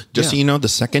be over. Just so you know, the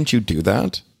second you do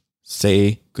that,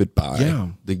 say goodbye. Yeah.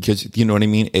 Because you know what I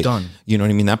mean? Done. You know what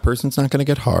I mean? That person's not going to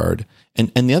get hard. And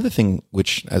the other thing,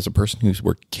 which as a person who's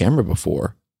worked camera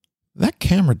before, that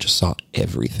camera just saw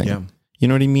everything. Yeah. You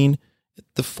know what I mean?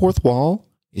 The fourth wall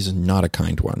is not a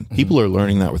kind one. People are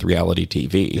learning that with reality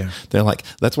TV. Yeah. They're like,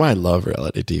 that's why I love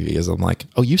reality TV, is I'm like,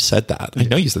 oh, you said that. I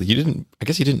know you said that. I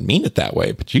guess you didn't mean it that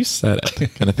way, but you said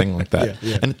it, kind of thing like that.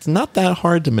 Yeah. And it's not that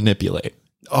hard to manipulate.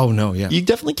 Oh, no, yeah. You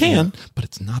definitely can, but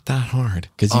it's not that hard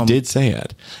because you did say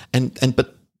it.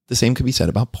 But the same could be said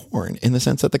about porn in the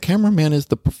sense that the cameraman is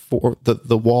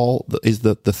the wall, is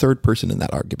the third person in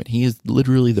that argument. He is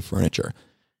literally the furniture.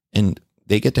 And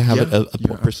they get to have a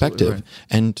perspective. Right.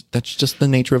 And that's just the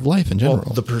nature of life in general.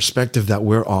 Well, the perspective that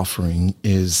we're offering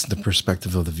is the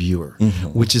perspective of the viewer,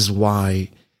 which is why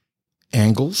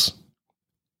angles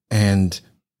and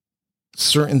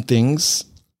certain things,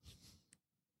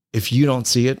 if you don't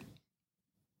see it,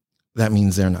 that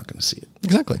means they're not going to see it.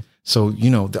 Exactly. So,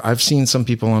 I've seen some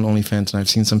people on OnlyFans and I've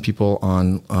seen some people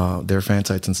on their fan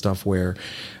sites and stuff where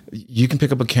you can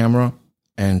pick up a camera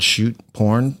and shoot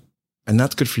porn. And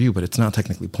that's good for you, but it's not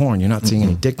technically porn. You're not seeing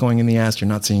any dick going in the ass. You're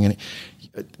not seeing any,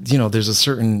 there's a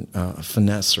certain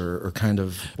finesse or kind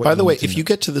of. By the way, if you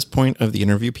get to this point of the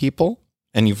interview, people,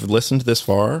 and you've listened this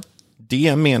far,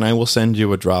 DM me and I will send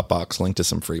you a Dropbox link to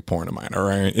some free porn of mine. All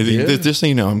right. Yeah. Just so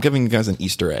you know, I'm giving you guys an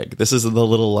Easter egg. This is the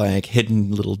little hidden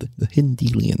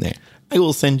dealie in there. I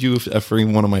will send you a free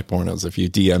one of my pornos if you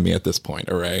DM me at this point.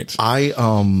 All right.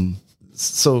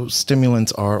 So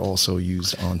stimulants are also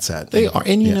used on set. They are,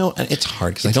 and it's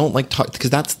hard because I don't like talk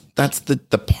because that's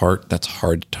the part that's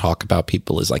hard to talk about.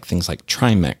 People is like things like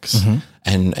Trimix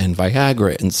and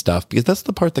Viagra and stuff, because that's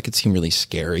the part that could seem really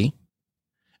scary,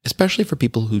 especially for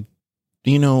people who,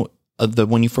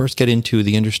 when you first get into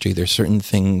the industry, there's certain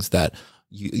things that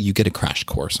you get a crash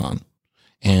course on.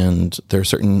 And there are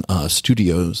certain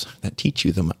studios that teach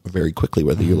you them very quickly,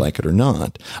 whether you like it or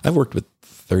not. I've worked with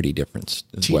 30 different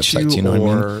websites, you know what I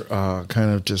mean? Or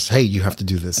kind of just, hey, you have to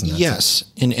do this. And that's yes.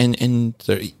 And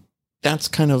that's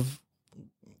kind of,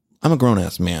 I'm a grown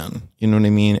ass man, you know what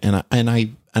I mean? And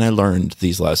I learned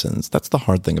these lessons. That's the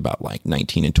hard thing about like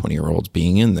 19 and 20-year-olds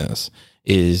being in this,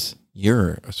 is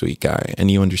you're a sweet guy and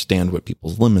you understand what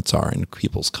people's limits are and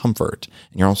people's comfort.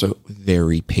 And you're also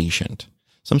very patient.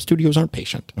 Some studios aren't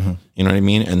patient, you know what I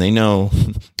mean? And they know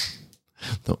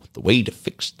the way to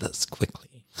fix this quickly.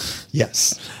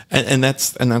 Yes. And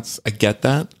that's, I get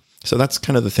that. So that's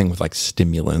kind of the thing with like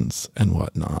stimulants and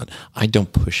whatnot. I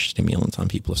don't push stimulants on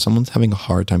people. If someone's having a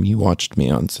hard time, you watched me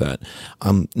on set.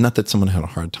 Not that someone had a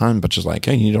hard time, but just like,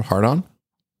 hey, you need a hard on?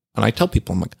 And I tell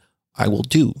people, I'm like, I will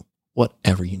do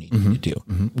whatever you need me to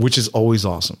do. Which is always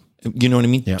awesome. You know what I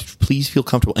mean? Yeah. Please feel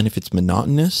comfortable. And if it's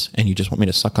monotonous and you just want me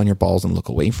to suck on your balls and look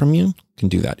away from you, can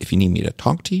do that. If you need me to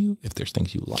talk to you, if there's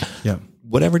things you like,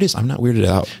 whatever it is, I'm not weirded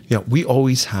out. Yeah. We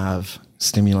always have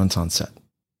stimulants on set.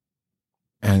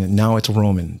 And now it's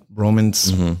Roman.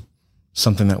 Roman's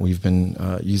something that we've been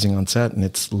using on set, and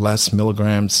it's less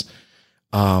milligrams.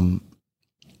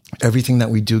 Everything that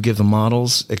we do give the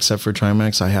models, except for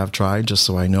Trimix, I have tried just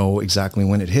so I know exactly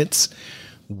when it hits.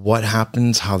 what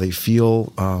happens, how they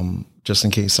feel, just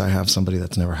in case I have somebody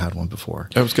that's never had one before.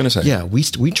 I was going to say. Yeah,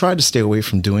 we try to stay away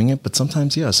from doing it, but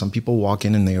sometimes, some people walk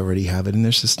in and they already have it in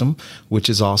their system, which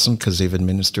is awesome because they've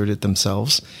administered it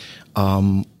themselves.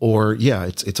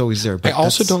 It's always there. But I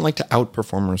also don't like to out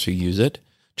performers who use it.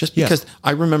 Just because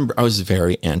I remember I was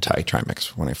very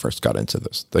anti-Trimix when I first got into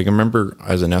this. Like, I remember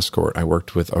as an escort, I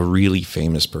worked with a really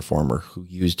famous performer who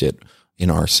used it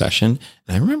in our session.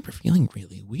 And I remember feeling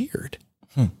really weird,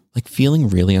 like feeling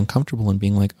really uncomfortable and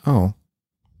being like, oh,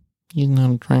 he's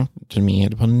not attracted to me. I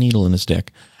had to put a needle in his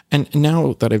dick. And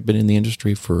now that I've been in the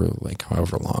industry for like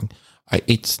however long,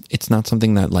 it's not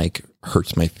something that like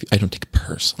hurts I don't take it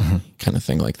personally, kind of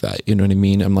thing like that. You know what I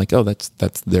mean? I'm like, oh, that's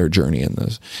their journey in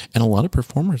this. And a lot of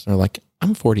performers are like,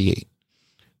 I'm 48.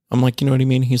 I'm like, you know what I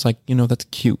mean? He's like, that's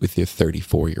cute with your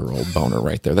 34-year-old boner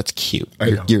right there. That's cute.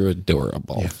 You're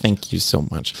adorable. Yeah. Thank you so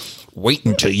much. Wait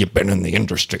until you've been in the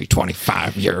industry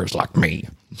 25 years like me.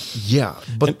 Yeah,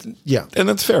 but and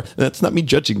that's fair. That's not me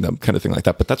judging them, kind of thing like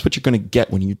that. But that's what you're going to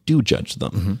get when you do judge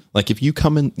them. Like if you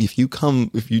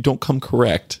don't come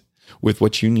correct with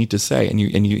what you need to say, and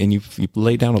you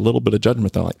lay down a little bit of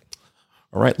judgment, they're like,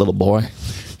 all right, little boy.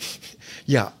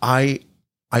 Yeah, I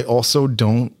also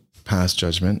don't pass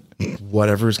judgment.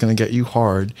 Whatever is going to get you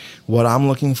hard. What I'm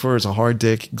looking for is a hard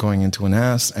dick going into an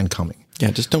ass and coming.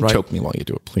 Yeah, just don't choke me while you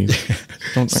do it, please.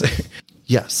 Don't.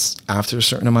 Yes, after a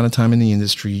certain amount of time in the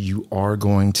industry, you are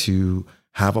going to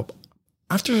have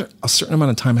after a certain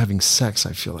amount of time having sex,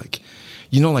 I feel like,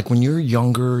 like when you're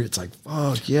younger, it's like,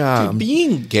 fuck yeah. Dude,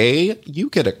 being gay, you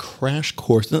get a crash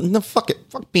course. No, fuck it.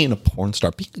 Fuck being a porn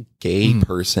star. Being a gay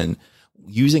person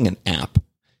using an app,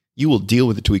 you will deal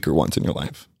with a tweaker once in your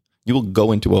life. You will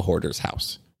go into a hoarder's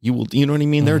house. You will, you know what I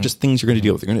mean? There are just things you're going to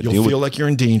deal with. You'll feel like you're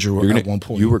in danger at one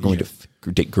point. You are going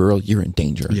to date, girl, you're in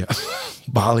danger. Yeah.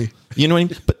 Bali. You know what I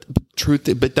mean?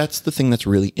 But that's the thing that's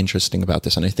really interesting about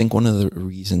this. And I think one of the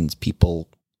reasons people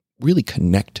really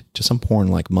connect to some porn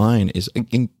like mine is,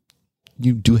 again,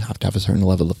 you do have to have a certain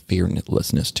level of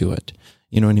fearlessness to it.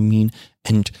 You know what I mean?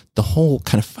 And the whole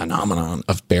kind of phenomenon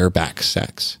of bareback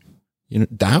sex,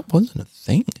 that wasn't a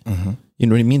thing. You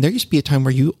know what I mean? There used to be a time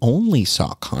where you only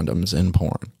saw condoms in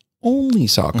porn.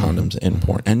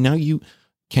 And now you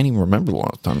can't even remember the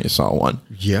last time you saw one.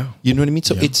 Yeah. You know what I mean?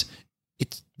 So it's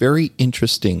very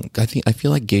interesting. I feel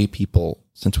like gay people,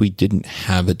 since we didn't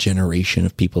have a generation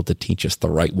of people to teach us the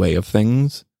right way of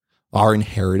things, our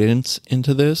inheritance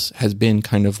into this has been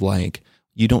kind of like,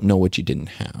 you don't know what you didn't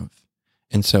have.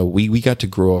 And so we got to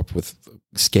grow up with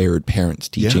scared parents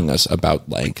teaching us about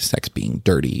like sex being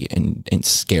dirty and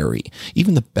scary,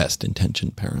 even the best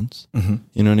intentioned parents.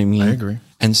 You know what I mean? I agree.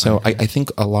 And so I think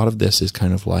a lot of this is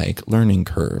kind of like learning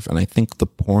curve. And I think the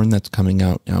porn that's coming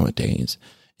out nowadays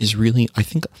is really, I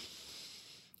think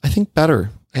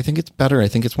better. I think it's better. I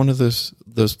think it's one of those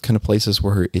kind of places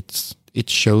where it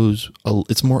shows,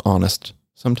 it's more honest.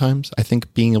 Sometimes I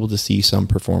think being able to see some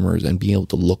performers and being able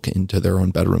to look into their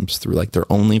own bedrooms through like their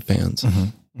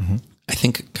OnlyFans, I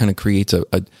think kind of creates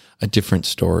a different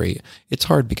story. It's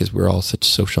hard because we're all such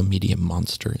social media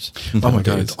monsters. Oh my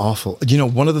God, it's awful.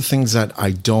 One of the things that I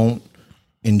don't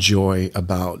enjoy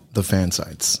about the fan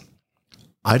sites,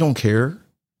 I don't care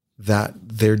that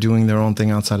they're doing their own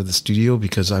thing outside of the studio,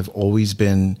 because I've always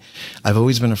been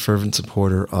a fervent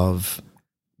supporter of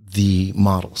the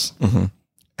models.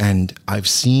 And I've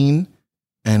seen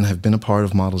and have been a part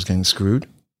of models getting screwed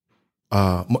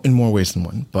in more ways than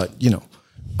one. But,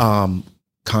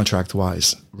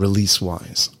 contract-wise,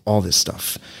 release-wise, all this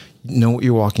stuff. Know what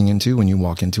you're walking into when you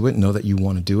walk into it. Know that you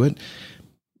want to do it.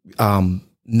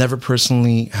 Never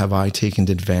personally have I taken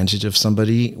advantage of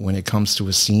somebody when it comes to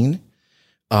a scene.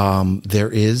 There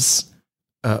is,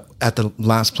 at the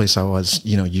last place I was,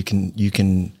 you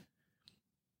can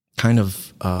kind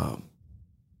of...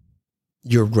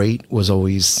 your rate was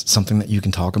always something that you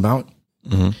can talk about.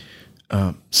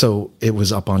 So it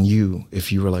was up on you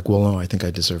if you were like, well, no, I think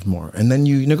I deserve more. And then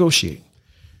you negotiate.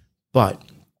 But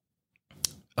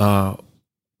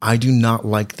I do not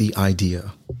like the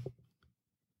idea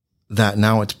that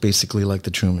now it's basically like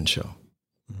the Truman Show.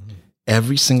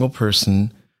 Every single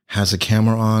person has a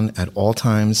camera on at all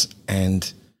times,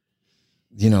 and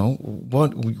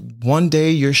one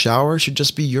day your shower should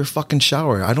just be your fucking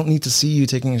shower. I don't need to see you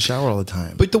taking a shower all the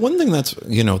time. But the one thing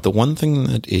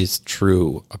that is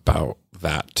true about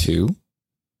that too,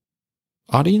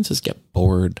 audiences get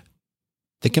bored.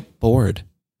 They get bored.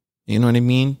 You know what I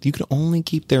mean? You can only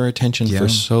keep their attention for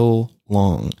so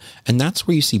long. And that's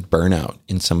where you see burnout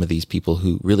in some of these people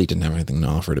who really didn't have anything to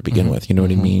offer to begin with. You know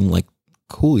what I mean? Like,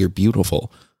 cool, you're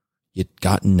beautiful. You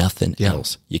got nothing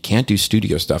else. You can't do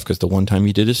studio stuff because the one time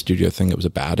you did a studio thing, it was a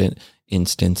bad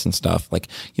instance and stuff. Like,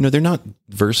 you know, they're not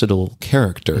versatile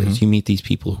characters. You meet these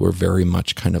people who are very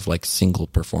much kind of like single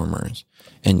performers,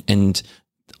 and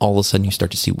all of a sudden you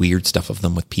start to see weird stuff of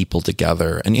them with people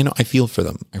together. And, you know, I feel for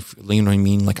them. You know what I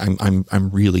mean? Like I'm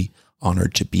really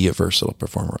honored to be a versatile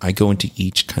performer. I go into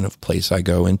each kind of place I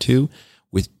go into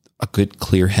with a good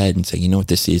clear head and say, you know what,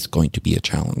 this is going to be a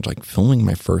challenge. Like filming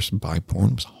my first bi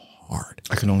porn was hard.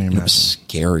 I can only imagine. It was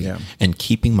scary. Yeah. And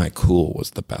keeping my cool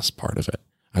was the best part of it.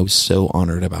 I was so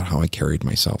honored about how I carried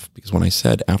myself, because when I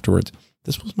said afterwards,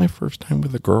 this was my first time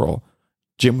with a girl,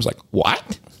 Jim was like,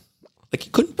 what? Like, he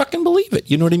couldn't fucking believe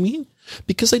it. You know what I mean?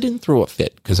 Because I didn't throw a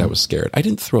fit because I was scared. I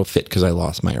didn't throw a fit because I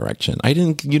lost my erection. I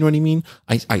didn't, you know what I mean?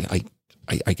 I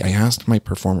asked my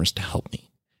performers to help me,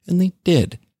 and they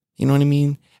did. You know what I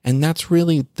mean? And that's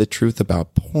really the truth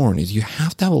about porn, is you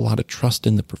have to have a lot of trust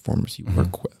in the performers you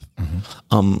work with.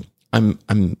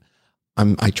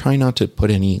 I try not to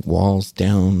put any walls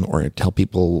down or tell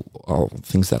people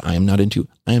things that I am not into.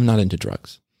 I am not into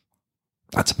drugs.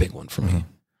 That's a big one for me.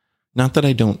 Not that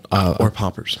I don't, or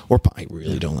poppers, I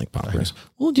really don't like poppers.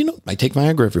 Well, you know, I take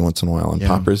Viagra every once in a while, and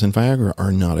poppers and Viagra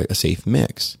are not a safe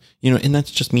mix, you know, and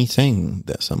that's just me saying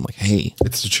this. I'm like, hey,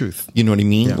 it's the truth. You know what I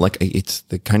mean? Yeah. Like, it's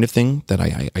the kind of thing that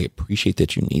I appreciate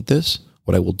that you need this.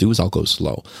 What I will do is I'll go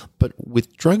slow, but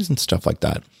with drugs and stuff like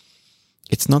that,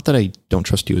 it's not that I don't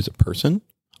trust you as a person.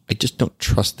 I just don't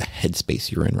trust the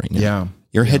headspace you're in right now. Yeah.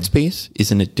 Your headspace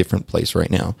is in a different place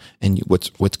right now. And what's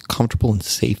comfortable and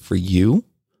safe for you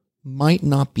might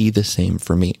not be the same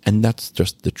for me. And that's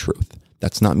just the truth.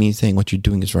 That's not me saying what you're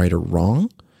doing is right or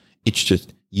wrong. It's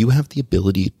just, you have the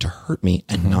ability to hurt me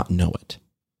and not know it.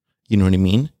 You know what I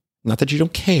mean? Not that you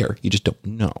don't care, you just don't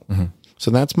know.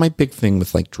 So that's my big thing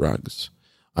with like drugs.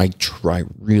 I try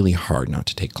really hard not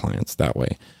to take clients that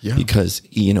way, because,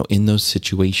 you know, in those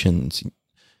situations,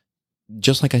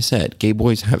 just like I said, gay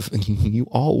boys have, you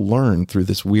all learn through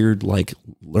this weird, like,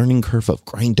 learning curve of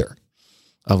Grindr,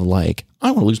 of like,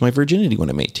 I want to lose my virginity when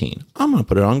I'm 18. I'm going to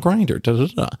put it on Grindr. Da, da,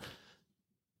 da.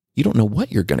 You don't know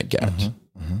what you're going to get.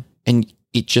 And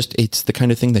it's the kind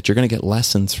of thing that you're going to get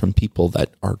lessons from people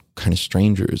that are kind of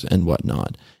strangers and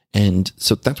whatnot. And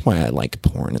so that's why I like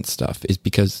porn and stuff, is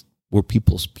because we're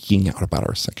people speaking out about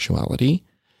our sexuality,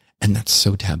 and that's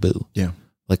so taboo. Yeah.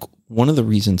 Like, one of the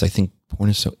reasons I think porn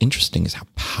is so interesting is how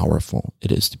powerful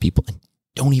it is to people, and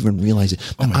don't even realize it.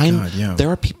 Oh my God, yeah. There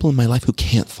are people in my life who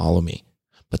can't follow me,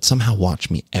 but somehow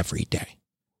watch me every day.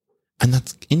 And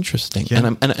that's interesting.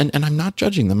 Yeah. And I'm not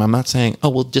judging them. I'm not saying, oh,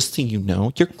 well, just so you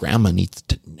know, your grandma needs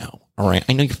to know. All right.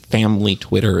 I know your family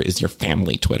Twitter is your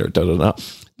family Twitter. Da, da, da.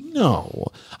 No,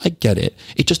 I get it.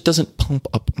 It just doesn't pump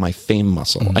up my fame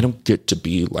muscle. I don't get to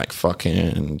be like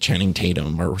fucking Channing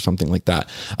Tatum or something like that.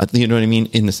 You know what I mean?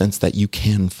 In the sense that you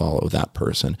can follow that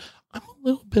person. I'm a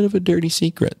little bit of a dirty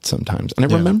secret sometimes. And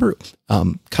I remember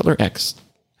Cutler X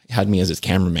had me as his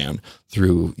cameraman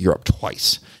through Europe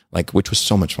twice, like, which was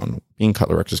so much fun. Being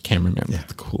Cutler X's cameraman was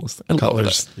the coolest.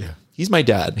 Cutler's, he's my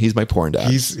dad. He's my porn dad.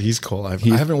 He's cool. I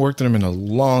haven't worked with him in a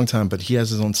long time, but he has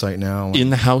his own site now.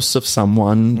 In the house of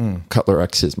someone, Cutler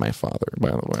X is my father, by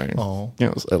the way. Oh,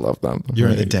 yes, I love them. You're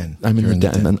in the den. I'm in the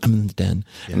den. I'm in the den.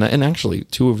 Yeah. And actually,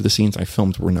 2 of the scenes I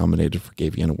filmed were nominated for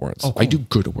Gavian Awards. Oh, cool. I do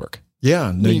good work.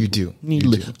 Yeah, no, you do.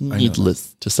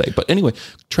 Needless to say. But anyway,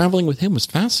 traveling with him was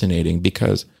fascinating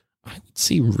because I would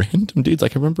see random dudes.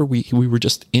 Like, I remember we were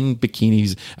just in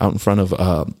bikinis out in front of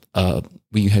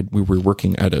we were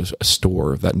working at a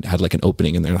store that had like an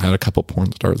opening, and there had a couple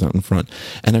porn stars out in front.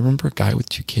 And I remember a guy with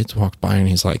 2 kids walked by, and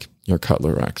he's like, "You're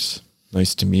Cutler X.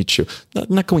 Nice to meet you."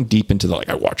 Not going deep into the like,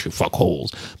 I watch you fuck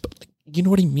holes, but like, you know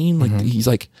what I mean? Like, he's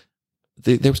like,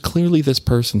 there was clearly this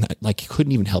person that like, he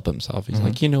couldn't even help himself. He's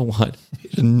like, you know what?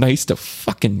 It's nice to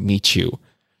fucking meet you.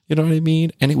 You know what I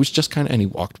mean? And it was just kind of, and he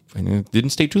walked, and he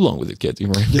didn't stay too long with his kids. He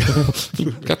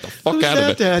got the fuck out of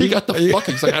it. Daddy? He got the fuck.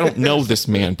 He's like, I don't know this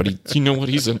man, but you know what?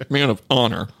 He's a man of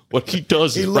honor. What he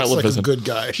does is relevant. Like a good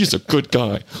guy. He's a good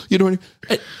guy. You know what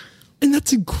I mean? And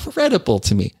that's incredible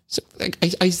to me. So like,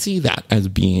 I see that as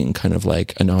being kind of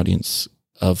like an audience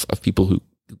of people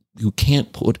who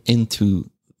can't put into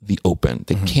the open.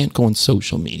 They can't go on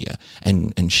social media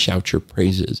and shout your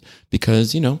praises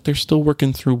because, you know, they're still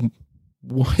working through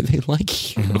why they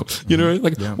like you. You know,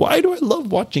 like, why do I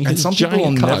love watching his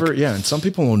giant cock? And some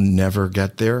people will never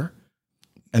get there,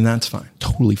 and that's fine.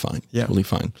 Totally fine. Yeah. Totally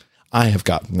fine. I have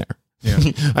gotten there.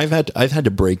 Yeah. I've had to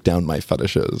break down my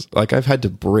fetishes. Like I've had to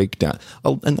break down,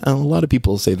 and a lot of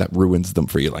people say that ruins them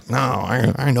for you. Like, no,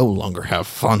 I no longer have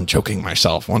fun choking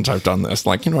myself once I've done this.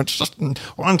 Like, it's just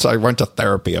once I went to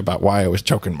therapy about why I was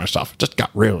choking myself, it just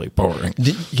got really boring.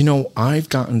 I've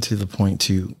gotten to the point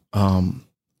too.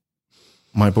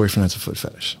 My boyfriend has a foot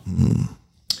fetish.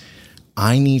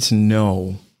 I need to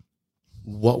know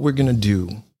what we're gonna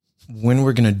do, when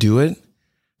we're gonna do it.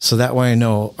 So that way I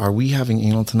know, are we having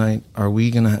anal tonight? Are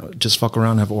we going to just fuck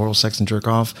around, have oral sex and jerk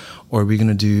off? Or are we going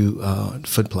to do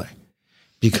foot play?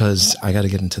 Because I got to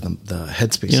get into the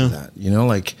headspace of that,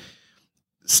 like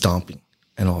stomping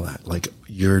and all that. Like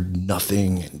you're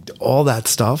nothing and all that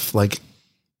stuff. Like,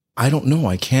 I don't know.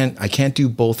 I can't do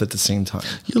both at the same time.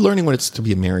 You're learning what it's to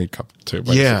be a married couple too,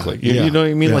 basically. You know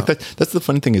what I mean? Yeah. Like that's the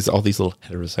funny thing is all these little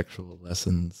heterosexual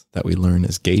lessons that we learn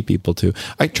as gay people too.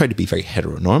 I tried to be very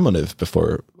heteronormative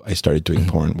before I started doing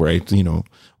porn, where I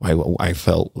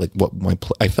felt like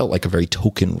I felt like a very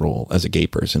token role as a gay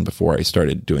person before I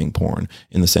started doing porn,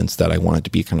 in the sense that I wanted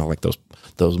to be kind of like those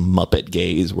Muppet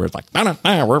gays where it's like,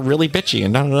 we're really bitchy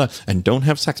and don't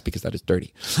have sex because that is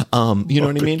dirty. You know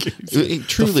what I mean?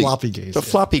 Truly, the floppy gays. The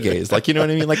floppy gays. Like, you know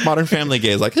what I mean? Like Modern Family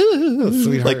gays. Like,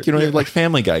 like, like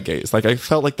Family Guy gays. Like, I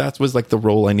felt like that was like the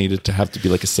role I needed to have to be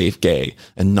like a safe gay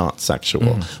and not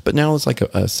sexual. But now it's like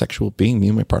a sexual being. Me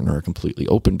and my partner are completely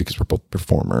open because we're both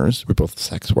performers. We're both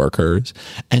sex workers.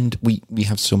 And we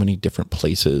have so many different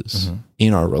places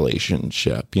in our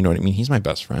relationship. You know what I mean? He's my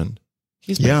best friend.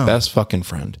 He's my best fucking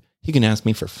friend. He can ask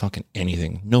me for fucking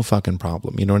anything. No fucking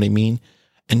problem. You know what I mean?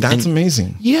 And that's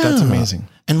amazing. Yeah. That's amazing.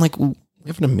 And like, we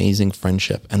have an amazing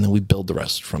friendship, and then we build the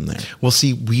rest from there. Well,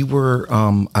 see, we were,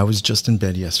 I was just in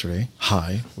bed yesterday,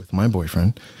 high, with my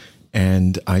boyfriend.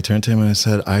 And I turned to him and I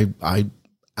said, I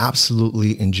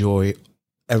absolutely enjoy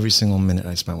every single minute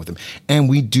I spent with him. And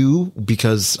we do,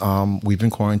 because we've been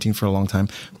quarantined for a long time,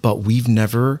 but we've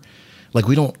never, like,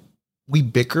 we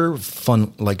bicker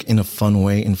fun, like in a fun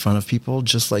way in front of people,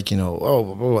 just like,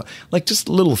 like just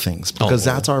little things, because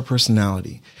that's our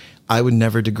personality. I would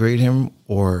never degrade him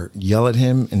or yell at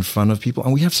him in front of people.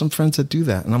 And we have some friends that do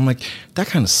that. And I'm like, that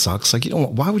kind of sucks. Like,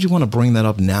 why would you want to bring that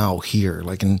up now here?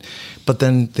 Like, but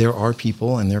then there are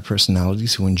people and their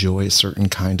personalities who enjoy a certain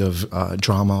kind of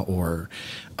drama or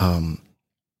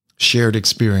shared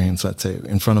experience, let's say,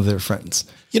 in front of their friends.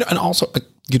 And also,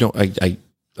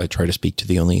 I try to speak to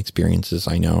the only experiences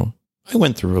I know. I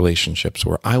went through relationships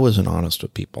where I wasn't honest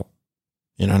with people.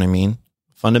 You know what I mean?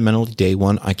 Fundamentally, day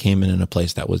one, I came in a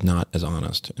place that was not as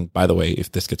honest. And by the way,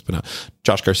 if this gets put out,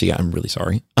 Josh Garcia, I'm really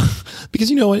sorry. Because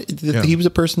you know what? He was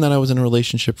a person that I was in a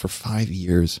relationship for 5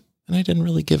 years, and I didn't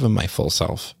really give him my full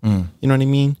self. You know what I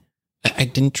mean? I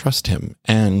didn't trust him,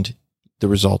 and the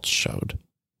results showed.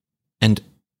 And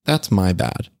that's my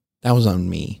bad. That was on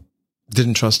me.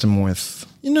 Didn't trust him with,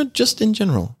 just in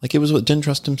general. Like, it was didn't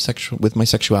trust him with my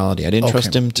sexuality. I didn't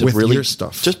trust him to with really your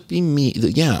stuff. Just be me.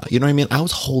 Yeah, you know what I mean. I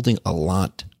was holding a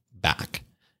lot back,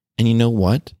 and you know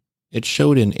what? It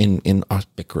showed in us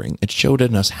bickering. It showed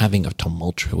in us having a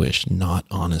tumultuous, not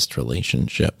honest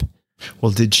relationship.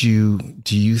 Well, do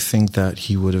you think that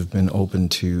he would have been open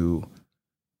to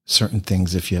certain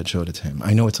things if you had showed it to him?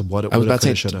 I know it's a what. I was about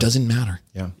to say, it doesn't matter.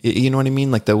 Yeah, you know what I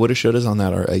mean. Like the woulda, shouldas on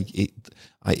that are.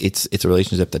 It's a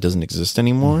relationship that doesn't exist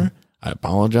anymore. I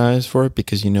apologize for it,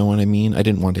 because you know what I mean? I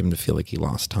didn't want him to feel like he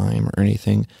lost time or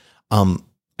anything.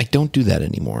 I don't do that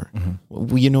anymore.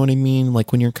 You know what I mean?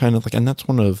 Like when you're kind of like, and that's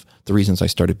one of the reasons I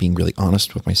started being really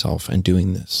honest with myself and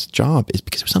doing this job, is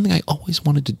because it was something I always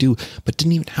wanted to do, but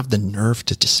didn't even have the nerve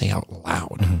to just say out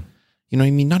loud. You know what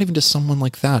I mean? Not even to someone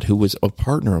like that who was a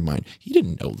partner of mine. He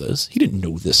didn't know this. He didn't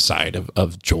know this side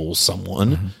of Joel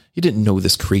someone. He didn't know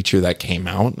this creature that came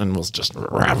out and was just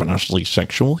ravenously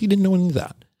sexual. He didn't know any of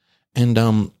that.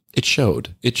 And it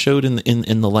showed. It showed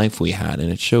in the life we had,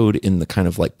 and it showed in the kind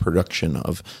of like production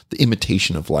of the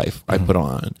imitation of life I put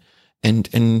on.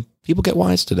 And people get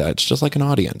wise to that. It's just like an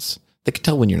audience. They can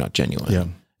tell when you're not genuine. Yeah.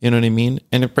 You know what I mean?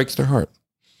 And it breaks their heart.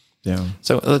 Yeah.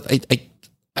 So I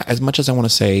as much as I want to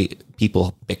say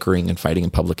people bickering and fighting in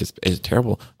public is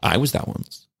terrible, I was that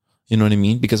once. You know what I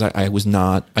mean? Because I was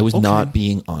not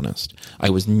being honest. I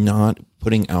was not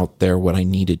putting out there what I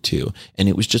needed to. And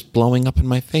it was just blowing up in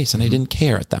my face, and I didn't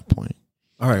care at that point.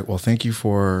 All right. Well, thank you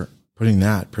for putting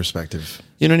that perspective.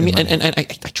 You know what I mean? And I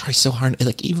try so hard,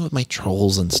 like even with my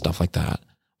trolls and stuff like that,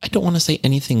 I don't want to say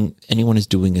anything anyone is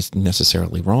doing is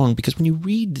necessarily wrong, because when you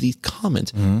read these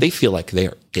comments, they feel like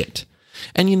they're it.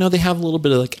 And, you know, they have a little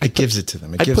bit of like... It gives it to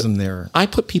them. It gives them their... I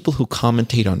put people who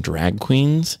commentate on drag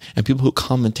queens and people who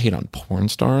commentate on porn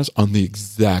stars on the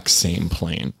exact same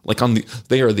plane. Like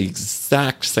they are the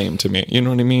exact same to me. You know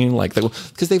what I mean? Like,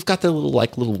 because they've got their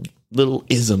little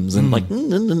isms and like,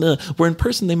 where in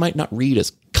person they might not read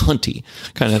as cunty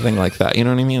kind of thing like that. You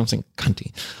know what I mean? I'm saying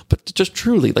cunty, but just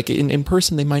truly like in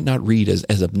person, they might not read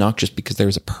as obnoxious because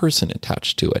there's a person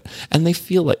attached to it and they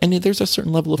feel like, and there's a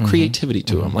certain level of creativity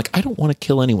to them. Like, I don't want to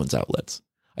kill anyone's outlets.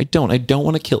 I don't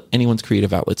want to kill anyone's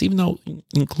creative outlets, even though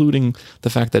including the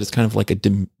fact that it's kind of like a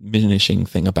diminishing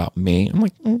thing about me. I'm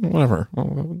like, whatever.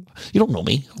 You don't know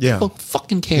me. Yeah. Who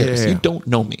fucking cares? You don't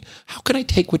know me. How can I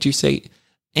take what you say?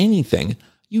 Anything?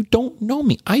 You don't know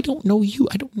me. I don't know you.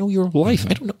 I don't know your life.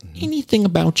 I don't know anything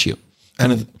about you.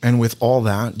 And with all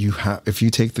that, if you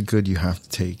take the good, you have to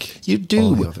take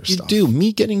all the other stuff. You do.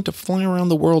 Me getting to fly around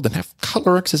the world and have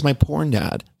Color X as my porn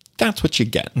dad. That's what you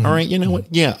get. All right. You know what?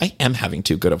 Yeah, I am having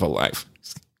too good of a life.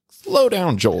 Slow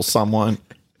down, Joel, someone.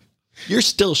 You're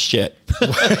still shit.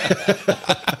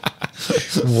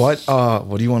 What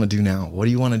do you want to do now? What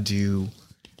do you want to do?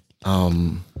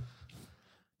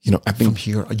 You know, I've been from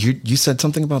here. You said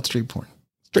something about street porn.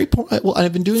 Street porn. Well,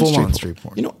 I've been doing street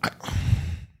porn. You know,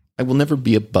 I will never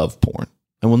be above porn.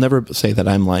 I will never say that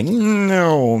I'm like,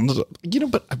 no, you know,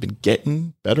 but I've been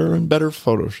getting better and better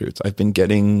photo shoots. I've been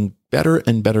getting better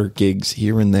and better gigs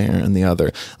here and there and the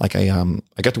other. Like I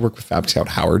got to work with Fab Scout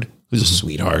Howard, who's a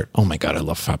sweetheart. Oh my God. I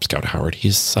love Fab Scout Howard.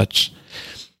 He's such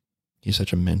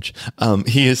a mensch.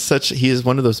 He is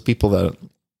one of those people that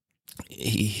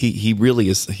he really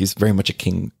is. He's very much a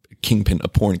kingpin, a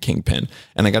porn kingpin.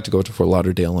 And I got to go to Fort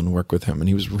Lauderdale and work with him, and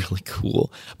he was really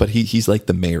cool. But he's like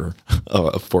the mayor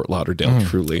of Fort Lauderdale,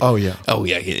 truly. Oh yeah.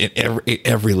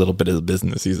 Every little bit of the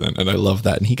business he's in, and I love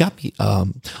that. And he got me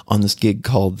on this gig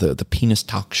called the Penis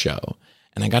Talk Show.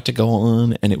 And I got to go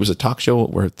on, and it was a talk show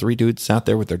where 3 dudes sat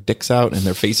there with their dicks out and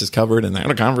their faces covered, and they had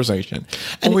a conversation.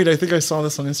 And I think I saw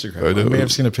this on Instagram. I may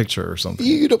have seen a picture or something.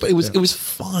 You know, but it was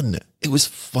fun. It was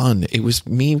fun. It was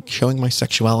me showing my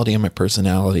sexuality and my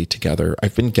personality together.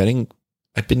 I've been getting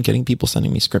people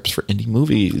sending me scripts for indie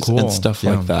movies and stuff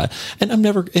like that. And I'm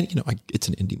never, and, you know, it's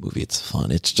an indie movie. It's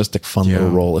fun. It's just a fun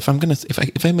little role. If I'm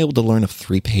able to learn a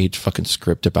 3-page fucking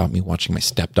script about me watching my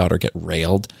stepdaughter get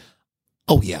railed.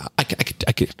 Oh yeah, I got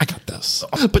this.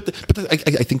 But I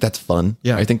think that's fun.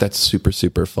 Yeah, I think that's super,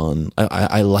 super fun.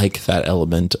 I like that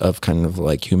element of kind of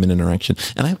like human interaction,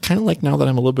 and I kind of like now that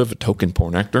I'm a little bit of a token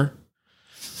porn actor.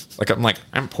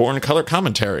 I'm porn color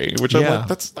commentary, which I'm like,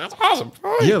 that's awesome.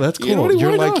 Right. Yeah, that's cool.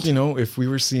 You're like, not? you know, if we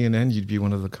were CNN, you'd be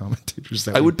one of the commentators.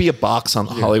 I would be a box on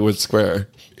Hollywood Square.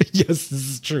 Yes, this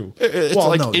is true. It's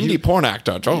indie porn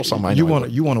actor. You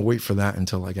want to wait for that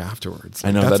until like afterwards.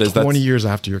 I know that's 20 years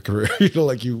after your career.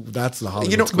 That's the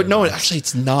Hollywood Square. But no, actually,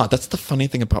 it's not. That's the funny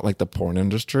thing about like the porn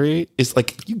industry is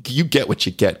like you get what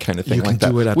you get kind of thing. You can like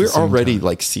that. do it at We're the same already time.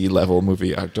 like C-level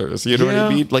movie actors. You know what I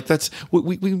mean? Like that's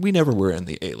we never were in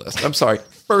the A-list. I'm sorry.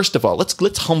 First of all,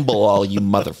 let's humble all you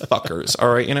motherfuckers.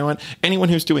 All right, you know what? Anyone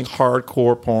who's doing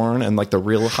hardcore porn and like the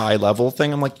real high level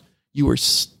thing, I'm like, you are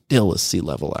still a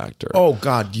C-level actor. Oh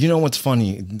God, you know what's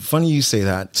funny? Funny you say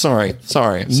that. Sorry about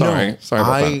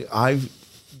that.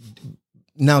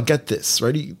 Now get this,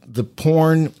 ready? The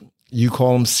porn, you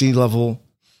call them C-level.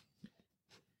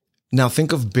 Now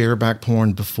think of bareback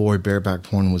porn before bareback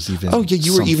porn was even. Oh yeah,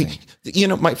 you were something. even. You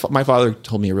know, my father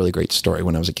told me a really great story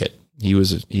when I was a kid. He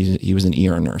was an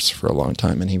ER nurse for a long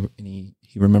time, and he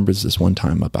remembers this one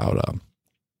time about a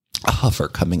huffer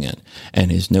coming in, and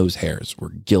his nose hairs were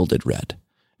gilded red,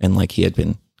 and like he had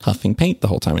been huffing paint the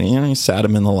whole time. And he sat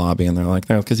him in the lobby, and they're like,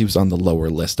 no, because he was on the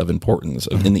lower list of importance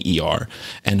in the ER,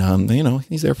 and you know,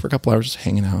 he's there for a couple hours just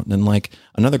hanging out, and then like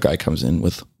another guy comes in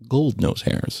with gold nose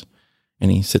hairs,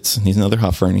 and he's another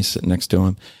huffer, and he's sitting next to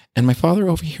him, and my father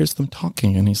overhears them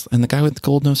talking, and the guy with the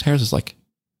gold nose hairs is like,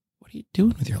 what are you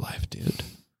doing with your life, dude?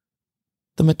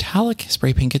 The metallic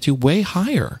spray paint gets you way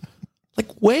higher.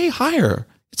 Like way higher.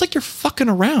 It's like you're fucking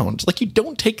around. Like you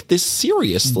don't take this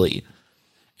seriously.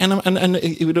 And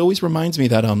it always reminds me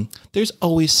that there's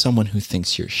always someone who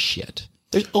thinks you're shit.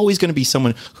 There's always going to be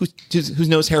someone whose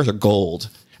nose hairs are gold.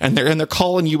 And they're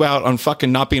calling you out on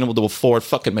fucking not being able to afford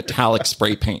fucking metallic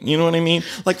spray paint. You know what I mean?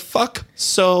 Like fuck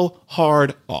so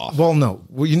hard off. Well, no.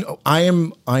 Well, you know, I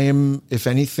am if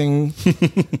anything,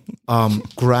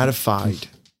 gratified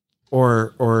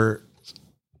or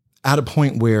at a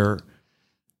point where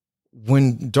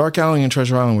when Dark Alley and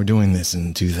Treasure Island were doing this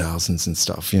in 2000s and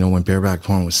stuff, you know, when bareback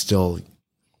porn was still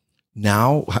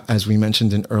now, as we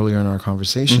mentioned earlier in our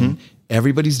conversation,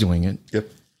 everybody's doing it. Yep.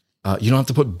 You don't have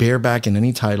to put bareback in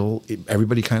any title.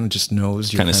 Everybody kind of just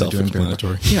knows you're Kind of doing bareback.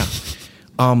 self-explanatory.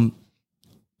 Yeah.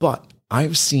 But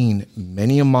I've seen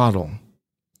many a model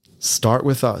start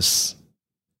with us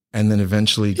and then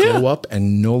eventually go up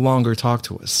and no longer talk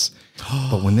to us.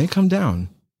 But when they come down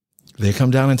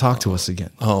and talk to us again.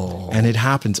 Oh. And it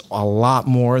happens a lot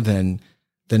more than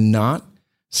not.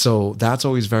 So that's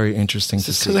always very interesting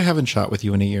to see. Because I haven't shot with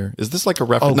you in a year. Is this like a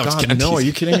reference? Oh God, no! Are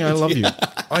you kidding me? I love you.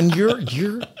 And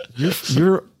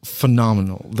you're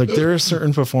phenomenal. Like there are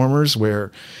certain performers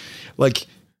where, like,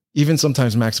 even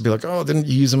sometimes Max will be like, "Oh, didn't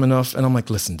you use them enough?" And I'm like,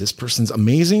 "Listen, this person's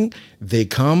amazing. They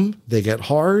come, they get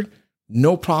hard,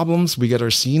 no problems. We get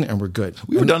our scene, and we're good."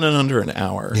 We were done in under an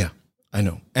hour. Yeah, I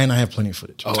know, and I have plenty of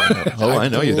footage. Oh, I know. I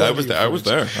know you. I was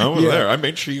there. I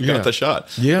made sure you got the shot.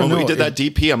 Yeah, when we did that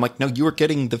DP, I'm like, no, you were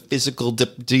getting the physical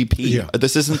DP. Yeah.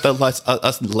 This isn't the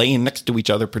us laying next to each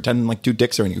other pretending like two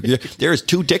dicks are in you. There's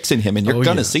two dicks in him, and you're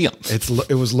gonna see them.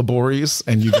 It was laborious,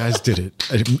 and you guys did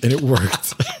it, and it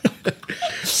worked.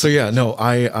 So yeah, no,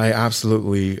 I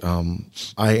absolutely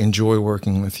I enjoy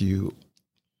working with you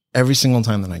every single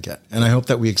time that I get, and I hope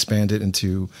that we expand it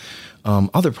into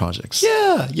other projects.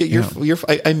 Yeah,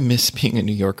 I miss being a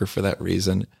New Yorker for that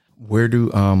reason. Where do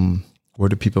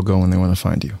people go when they want to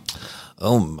find you?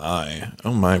 Oh my!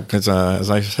 Because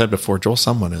as I said before, Joel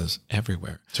Someone is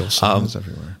everywhere. Joel Someone is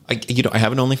everywhere. I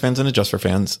have an OnlyFans and a Just for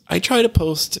Fans. I try to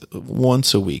post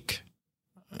once a week.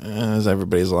 As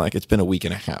everybody's like, it's been a week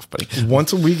and a half, buddy.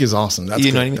 Once a week is awesome. That's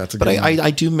you know good. what I mean. That's a but good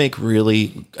I do make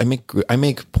I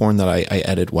make porn that I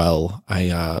edit well.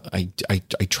 I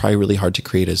try really hard to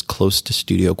create as close to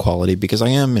studio quality because I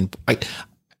am and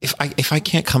if I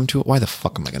can't come to it, why the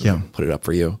fuck am I going to put it up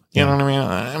for you? You know what I mean?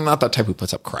 I'm not that type who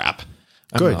puts up crap.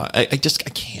 Good. I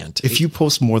can't. If you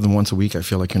post more than once a week, I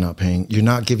feel like you're not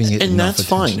giving it and enough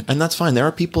that's attention. fine. And that's fine. There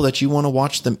are people that you want to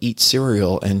watch them eat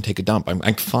cereal and take a dump. I'm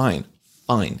fine.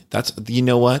 That's, you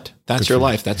know what? That's your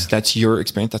life. That's your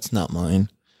experience. That's not mine.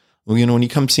 Well, you know, when you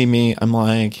come see me, I'm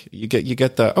like, you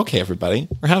get the, okay, everybody,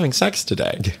 we're having sex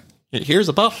today. Yeah. Here's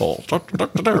a butthole. Look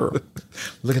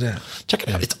at that. Check it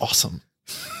out. It's awesome.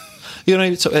 You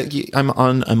know, so I'm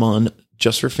on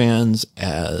Just for Fans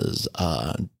as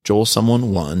Joel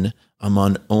Someone 1. I'm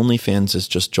on OnlyFans as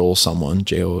just Joel Someone,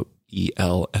 JoelSomeone.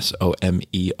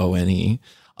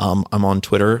 I'm on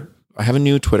Twitter. I have a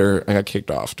new Twitter. I got kicked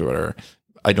off Twitter.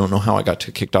 I don't know how I got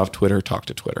kicked off Twitter. Talk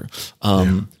to Twitter.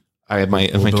 I have my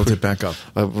build it back up.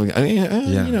 You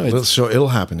know, it'll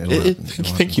happen.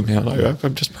 Thank you, man.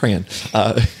 I'm just praying.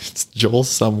 It's Joel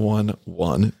Someone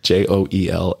 1,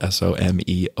 JoelSomeone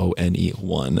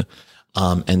 1.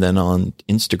 And then on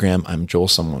Instagram, I'm Joel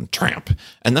Someone Tramp.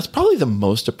 And that's probably the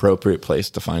most appropriate place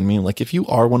to find me. Like, if you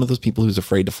are one of those people who's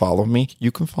afraid to follow me,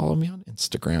 you can follow me on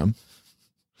Instagram.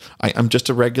 I'm just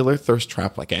a regular thirst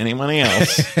trap like anybody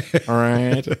else. All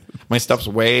right. My stuff's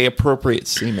way appropriate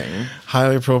seeming.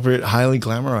 Highly appropriate, highly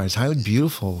glamorized, highly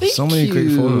beautiful. Thank so many great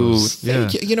photos.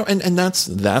 Thank you. You know, and that's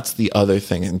the other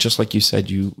thing. And just like you said,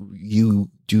 you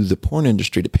do the porn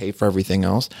industry to pay for everything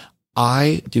else.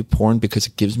 I do porn because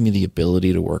it gives me the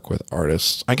ability to work with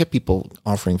artists. I get people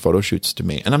offering photo shoots to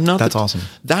me, and I'm not. That's awesome.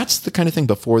 That's the kind of thing.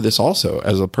 Before this, also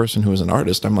as a person who is an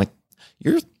artist, I'm like,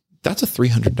 that's a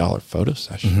 $300 photo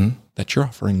session that you're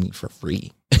offering me for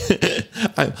free.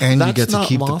 And you get to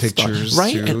keep the pictures,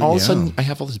 right? too. And all of a sudden, I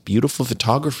have all this beautiful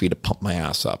photography to pump my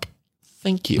ass up.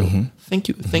 Thank you, thank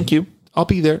you, thank you. I'll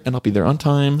be there, and I'll be there on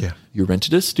time. Yeah. You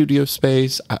rented a studio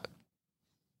space.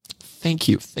 Thank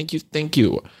you.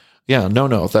 Yeah,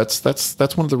 no. That's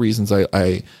one of the reasons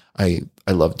I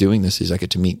love doing this is I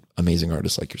get to meet amazing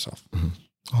artists like yourself.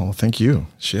 Oh, thank you.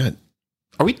 Shit.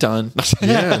 Are we done?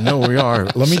 Yeah, no, we are.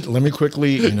 Let me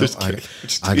quickly, you know,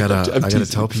 I gotta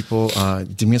tell people,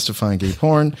 Demystifying Gay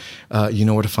Porn. You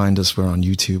know where to find us. We're on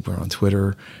YouTube. We're on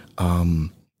Twitter.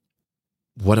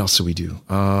 What else do we do?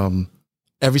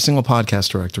 Every single podcast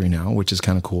directory now, which is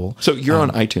kind of cool. So you're on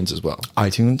iTunes as well.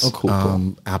 iTunes. Oh,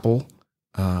 cool. Apple.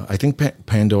 I think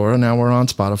Pandora. Now we're on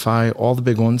Spotify. All the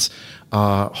big ones.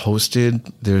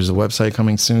 Hosted. There's a website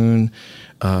coming soon.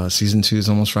 Season 2 is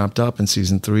almost wrapped up, and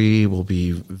season 3 will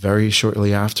be very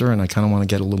shortly after. And I kind of want to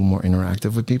get a little more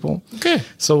interactive with people. Okay.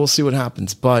 So we'll see what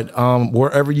happens. But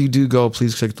wherever you do go,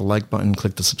 please click the like button,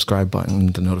 click the subscribe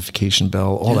button, the notification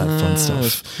bell, all that fun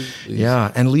stuff. Please.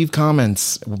 Yeah, and leave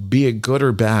comments, be it good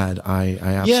or bad. I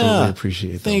absolutely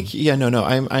appreciate them. Thank you. Yeah, no.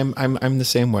 I'm the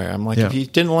same way. I'm like, if you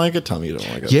didn't like it, tell me you don't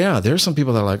like it. Yeah, there's some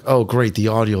people that are like, oh, great, the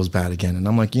audio is bad again. And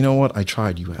I'm like, you know what? I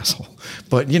tried, you asshole.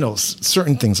 But, you know,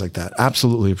 certain things like that.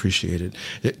 Absolutely appreciated.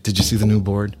 Did you see the new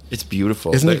board? It's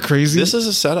beautiful. Isn't it crazy? This is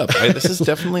a setup. This is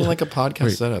definitely like a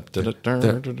podcast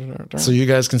setup. So you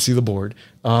guys can see the board.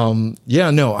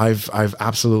 I've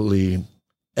absolutely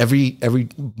every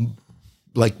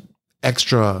like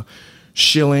extra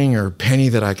shilling or penny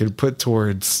that I could put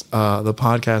towards the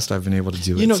podcast, I've been able to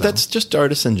do it. You know, that's just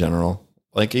artists in general.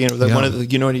 Like, you know, one of the,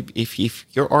 you know, if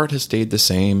your art has stayed the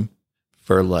same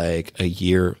for like a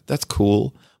year, that's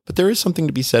cool. But there is something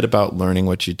to be said about learning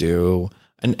what you do.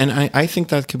 And I think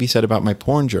that could be said about my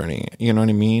porn journey. You know what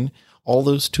I mean? All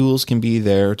those tools can be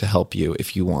there to help you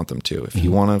if you want them to. If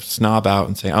you want to snob out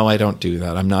and say, oh, I don't do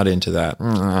that, I'm not into that.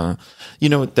 You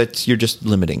know, that's, you're just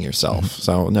limiting yourself.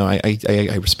 So no,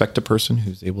 I respect a person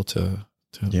who's able to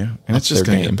and it's just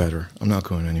going to get better. I'm not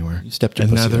going anywhere. You stepped your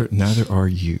and neither are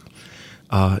you.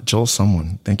 Joel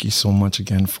Someone, thank you so much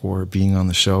again for being on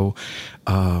the show.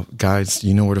 Guys,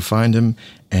 you know where to find him,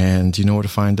 and you know where to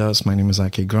find us. My name is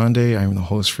Ike Grande. I'm the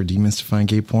host for Demystifying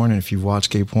Gay Porn, and if you've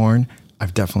watched gay porn,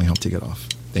 I've definitely helped you get off.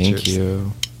 Thank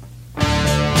you.